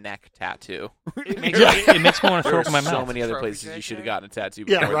tattoo as a neck tattoo. It makes me want to throw There up in my are so mouth. many other Trophy places you should have cake, gotten a tattoo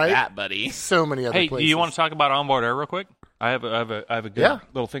Yeah, before right? that, buddy. So many other Hey, places. do you want to talk about onboard air real quick? I have a good Yeah.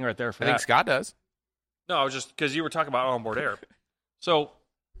 little thing right there for I think that. Scott does. No, I was just because you were talking about onboard air. So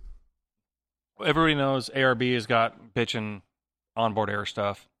everybody knows ARB has got bitchin' onboard air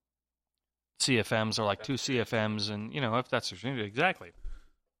stuff. CFMs are like 2 CFMs, and if that's their unit, exactly.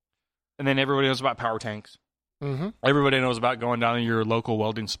 And then everybody knows about power tanks. Mm-hmm. Everybody knows about going down to your local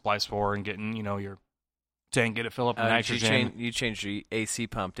welding supply store and getting your tank, get it filled up with nitrogen. You changed your AC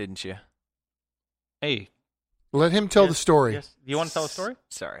pump, didn't you? Hey, Let him tell the story. yes. Do you want to tell a story?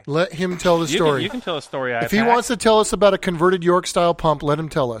 Sorry. Let him tell the You story. can tell a story. If he wants to tell us about a converted York style pump, let him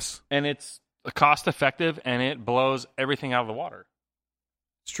tell us. And it's cost effective, and it blows everything out of the water.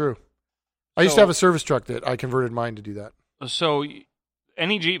 It's true. I used to have a service truck that I converted mine to do that. So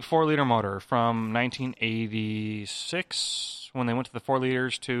any Jeep 4-liter motor from 1986, when they went to the 4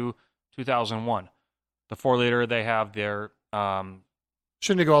 liters, to 2001. The 4-liter, they have their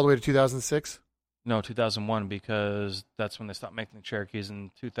Shouldn't it go all the way to 2006? no, 2001, because that's when they stopped making the Cherokees.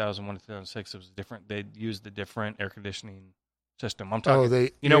 In 2001 to 2006, it was different. They used the different air conditioning system. I'm talking.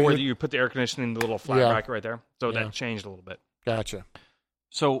 they. where you put the air conditioning in the little flat Yeah. bracket right there. So Yeah. that changed a little bit. Gotcha.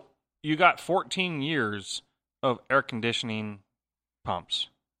 So you got 14 years of air conditioning pumps.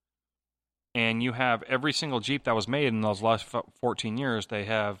 And you have every single Jeep that was made in those last 14 years, they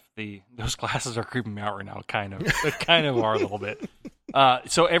have those glasses are creeping me out right now, kind of. They kind of are a little bit.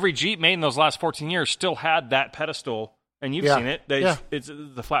 So every Jeep made in those last 14 years still had that pedestal, and you've Yeah. seen it. Yeah. It's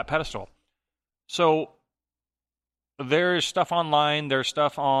the flat pedestal. So there's stuff online, there's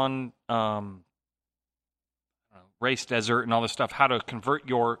stuff on race desert and all this stuff, how to convert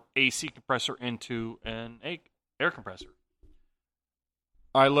your AC compressor into an air compressor.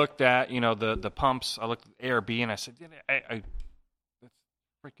 I looked at, the pumps. I looked at ARB, and I said, that's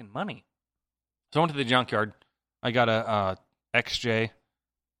freaking money. So I went to the junkyard. I got a XJ,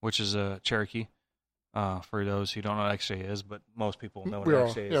 which is a Cherokee. For those who don't know what XJ is, but most people know what an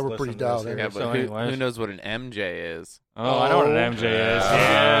XJ is. Yeah, we're pretty dialed in. Yeah, but who knows what an MJ is? Oh, I know what an MJ is.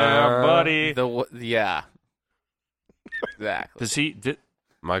 Yeah, buddy. Yeah. Exactly.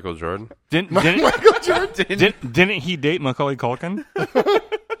 Michael Jordan? Michael Jordan? Didn't he date Macaulay Culkin?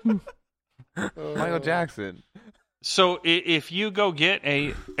 Michael Jackson. So if you go get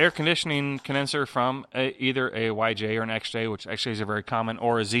a air conditioning condenser from either a YJ or an XJ, which XJs are very common,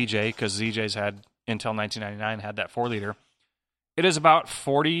 or a ZJ, because ZJs had until 1999 had that 4-liter, it is about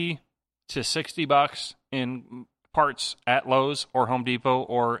 $40 to $60 in parts at Lowe's or Home Depot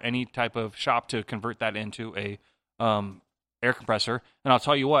or any type of shop to convert that into a air compressor. And I'll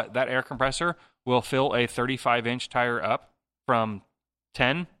tell you what, that air compressor will fill a 35-inch tire up from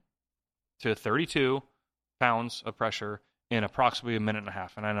 10 to 32 pounds of pressure in approximately a minute and a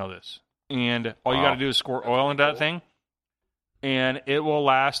half, and I know this. And all you got to do is squirt oil into that thing, and it will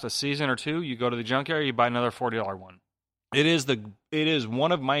last a season or two. You go to the junkyard, you buy another $40 one. It is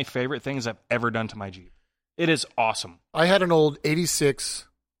one of my favorite things I've ever done to my Jeep. It is awesome. I had an old 86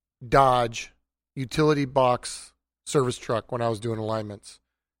 Dodge utility box service truck when I was doing alignments,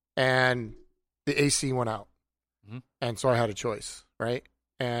 and the AC went out. Mm-hmm. And so I had a choice, right?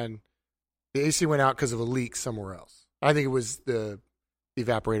 And the AC went out because of a leak somewhere else. I think it was the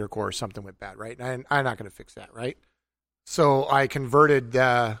evaporator core or something went bad, right? And I'm not going to fix that, right? So I converted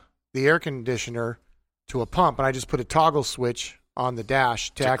the air conditioner to a pump, and I just put a toggle switch on the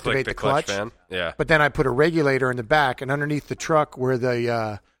dash to activate the clutch fan. Yeah. But then I put a regulator in the back, and underneath the truck where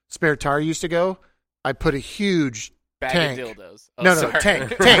the spare tire used to go, I put a huge Bag tank. of dildos. Oh, No, sorry.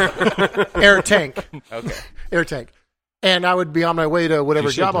 tank. Air tank. Okay. Air tank. And I would be on my way to whatever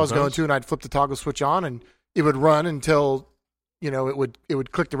You job shake I was those? going to, and I'd flip the toggle switch on, and it would run until, it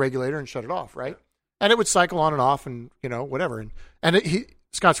would click the regulator and shut it off, right? And it would cycle on and off, and whatever. And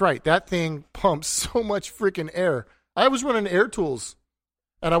Scott's right. That thing pumps so much freaking air. I was running air tools,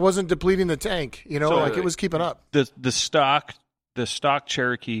 and I wasn't depleting the tank. It was keeping up. The stock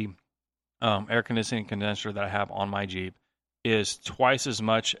Cherokee air conditioning condenser that I have on my Jeep is twice as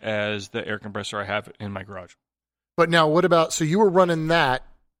much as the air compressor I have in my garage. But now, what about? So you were running that,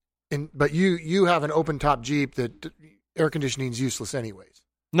 but you have an open top Jeep that air conditioning is useless anyways.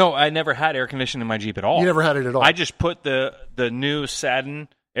 No, I never had air conditioning in my Jeep at all. You never had it at all. I just put the new Saturn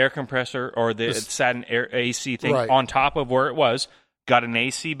air compressor or the Saturn air AC thing on top of where it was. Got an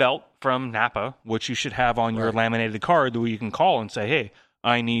AC belt from Napa, which you should have on your laminated card, that you can call and say, "Hey,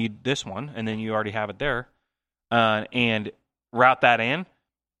 I need this one," and then you already have it there, and route that in.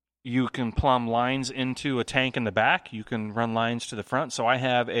 You can plumb lines into a tank in the back. You can run lines to the front. So I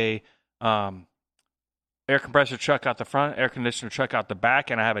have a air compressor truck out the front, air conditioner truck out the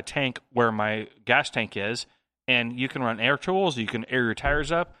back, and I have a tank where my gas tank is. And you can run air tools. You can air your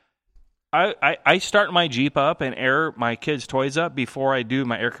tires up. I start my Jeep up and air my kids' toys up before I do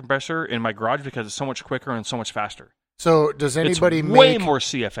my air compressor in my garage because it's so much quicker and so much faster. So does anybody it's way make more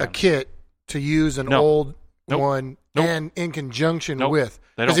CFM. a kit to use an old one and in conjunction with?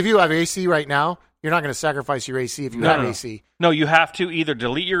 Because if you have AC right now, you're not going to sacrifice your AC if you have AC. No, you have to either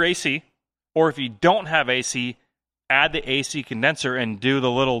delete your AC, or if you don't have AC, add the AC condenser and do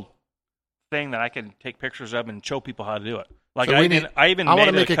the little thing that I can take pictures of and show people how to do it. Like so I even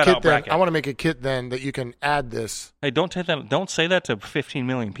made a cutout bracket. I want to make a kit then that you can add this. Hey, don't say that to 15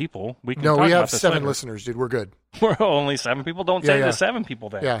 million people. We have about 7 later. listeners, dude. We're good. We're only 7 people. Don't say the 7 people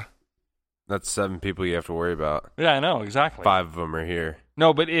then. Yeah. That's 7 people you have to worry about. Yeah, I know, exactly. 5 of them are here.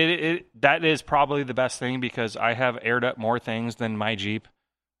 No, but that is probably the best thing because I have aired up more things than my Jeep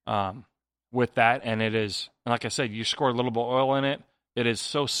with that. And it is, like I said, you squirt a little bit of oil in it. It is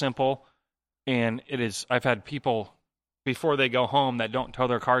so simple. And I've had people before they go home that don't tow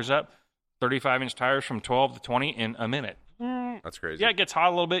their cars up, 35-inch tires from 12 to 20 in a minute. That's crazy. Yeah, it gets hot a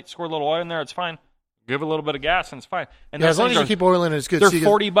little bit. Squirt a little oil in there. It's fine. Give it a little bit of gas and it's fine. And as long as you keep oil in it, it's good. They're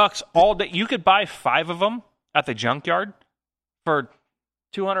 $40 all day. You could buy 5 of them at the junkyard for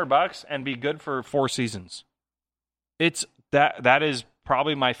 $200 and be good for 4 seasons. It's that is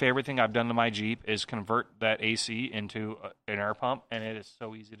probably my favorite thing I've done to my Jeep is convert that AC into an air pump, and it is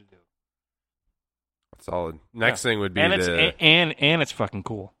so easy to do. Solid. Next thing would be and it's fucking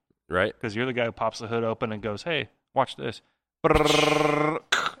cool, right? Because you're the guy who pops the hood open and goes, "Hey, watch this," and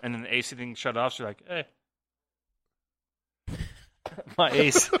then the AC thing shut off. So you're like, "Hey, my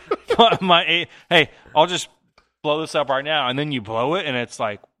AC, hey, I'll just blow this up right now, and then you blow it, and it's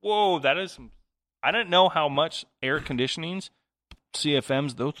like, whoa, that is. I didn't know how much air conditionings,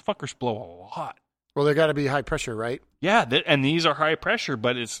 CFMs, those fuckers blow a lot. Well, they got to be high pressure, right? Yeah, and these are high pressure,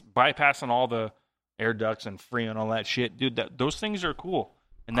 but it's bypassing all the air ducts and freon, all that shit, dude. Those things are cool,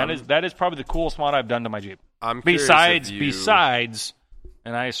 and that is probably the coolest mod I've done to my Jeep. I'm besides,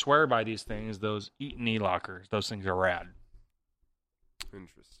 and I swear by these things, those Eaton e-lockers, those things are rad.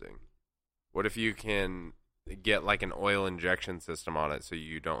 Interesting. What if you can get like an oil injection system on it, so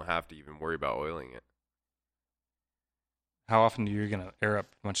you don't have to even worry about oiling it? How often are you going to air up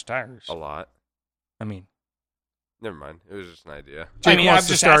a bunch of tires? A lot. I mean, never mind. It was just an idea. Jake wants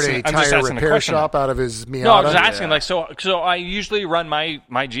to start a tire repair shop out of his Miata. No, I was asking, like, so I usually run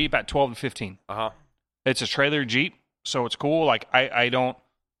my Jeep at 12 to 15. It's a trailer Jeep, so it's cool. Like, I don't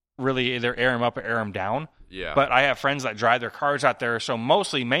really either air them up or air them down. Yeah. But I have friends that drive their cars out there, so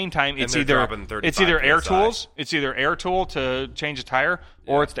mostly main time it's either air PSI. tools, it's either air tool to change a tire,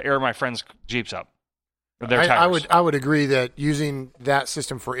 or it's to air my friends' Jeeps up. Their tires. I would agree that using that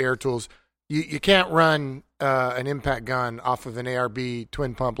system for air tools, you can't run an impact gun off of an ARB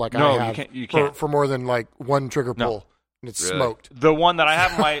twin pump like I have you can't. For more than like one trigger pull, and it's smoked. The one that I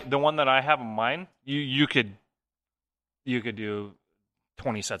have in mine, you could do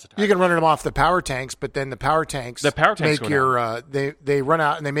 20 sets of tires. You can run them off the power tanks, but then the power tanks make your they run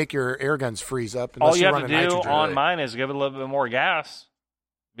out and they make your air guns freeze up. All you have to do on mine is give it a little bit more gas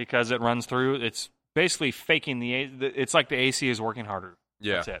because it runs through. It's basically faking it's like the AC is working harder.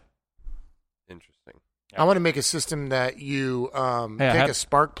 Yeah, that's it. Interesting. I want to make a system that you take a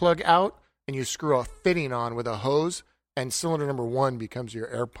spark plug out and you screw a fitting on with a hose, and cylinder number 1 becomes your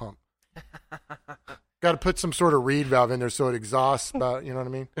air pump. Got to put some sort of reed valve in there so it exhausts about, you know what I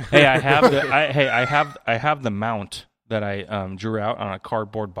mean? Hey, I have the mount that I drew out on a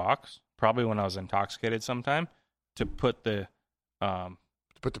cardboard box, probably when I was intoxicated sometime, to put the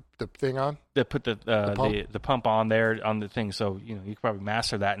thing on. To put the pump on there on the thing, so you know you could probably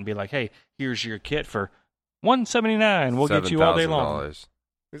master that and be like, hey, here's your kit for $179. We'll get you all day long.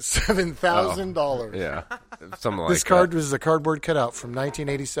 $7,000. Yeah, something like this card was a cardboard cutout from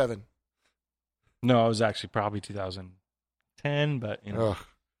 1987. No, it was actually probably 2010, but you know.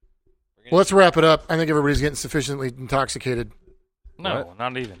 Well, let's wrap it up. I think everybody's getting sufficiently intoxicated. No,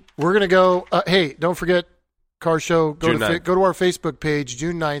 not even. We're gonna go. Hey, don't forget Car Show. Go to our Facebook page,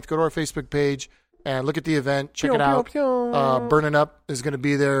 June 9th. Go to our Facebook page and look at the event. Check it out. Burning Up is going to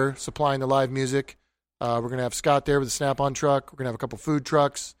be there supplying the live music. We're going to have Scott there with the Snap-on truck. We're going to have a couple food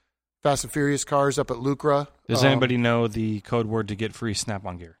trucks. Fast and Furious cars up at Lucra. Does anybody know the code word to get free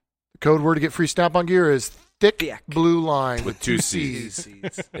Snap-on gear? The code word to get free Snap-on gear is thick blue line with 2 C's.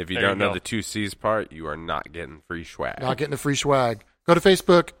 If you don't know the 2 C's part, you are not getting free swag. Not getting the free swag. Go to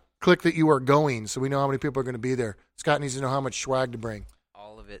Facebook. Click that you are going, so we know how many people are going to be there. Scott needs to know how much swag to bring.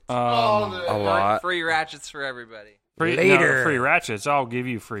 All of it. A lot. Free ratchets for everybody. Free ratchets. I'll give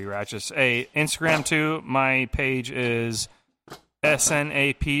you free ratchets. Hey, Instagram too. My page is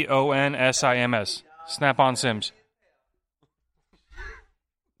SNAPONSIMS. Snap-on Sims.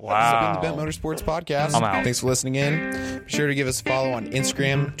 Wow. This has been the Bent Motorsports Podcast. I'm out. Thanks for listening in. Be sure to give us a follow on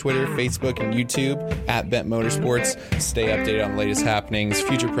Instagram, Twitter, Facebook, and YouTube at Bent Motorsports. Stay updated on the latest happenings,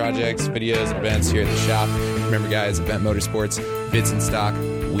 future projects, videos, and events here at the shop. Remember, guys, at Bent Motorsports, bids in stock,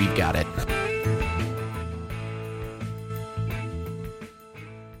 we've got it.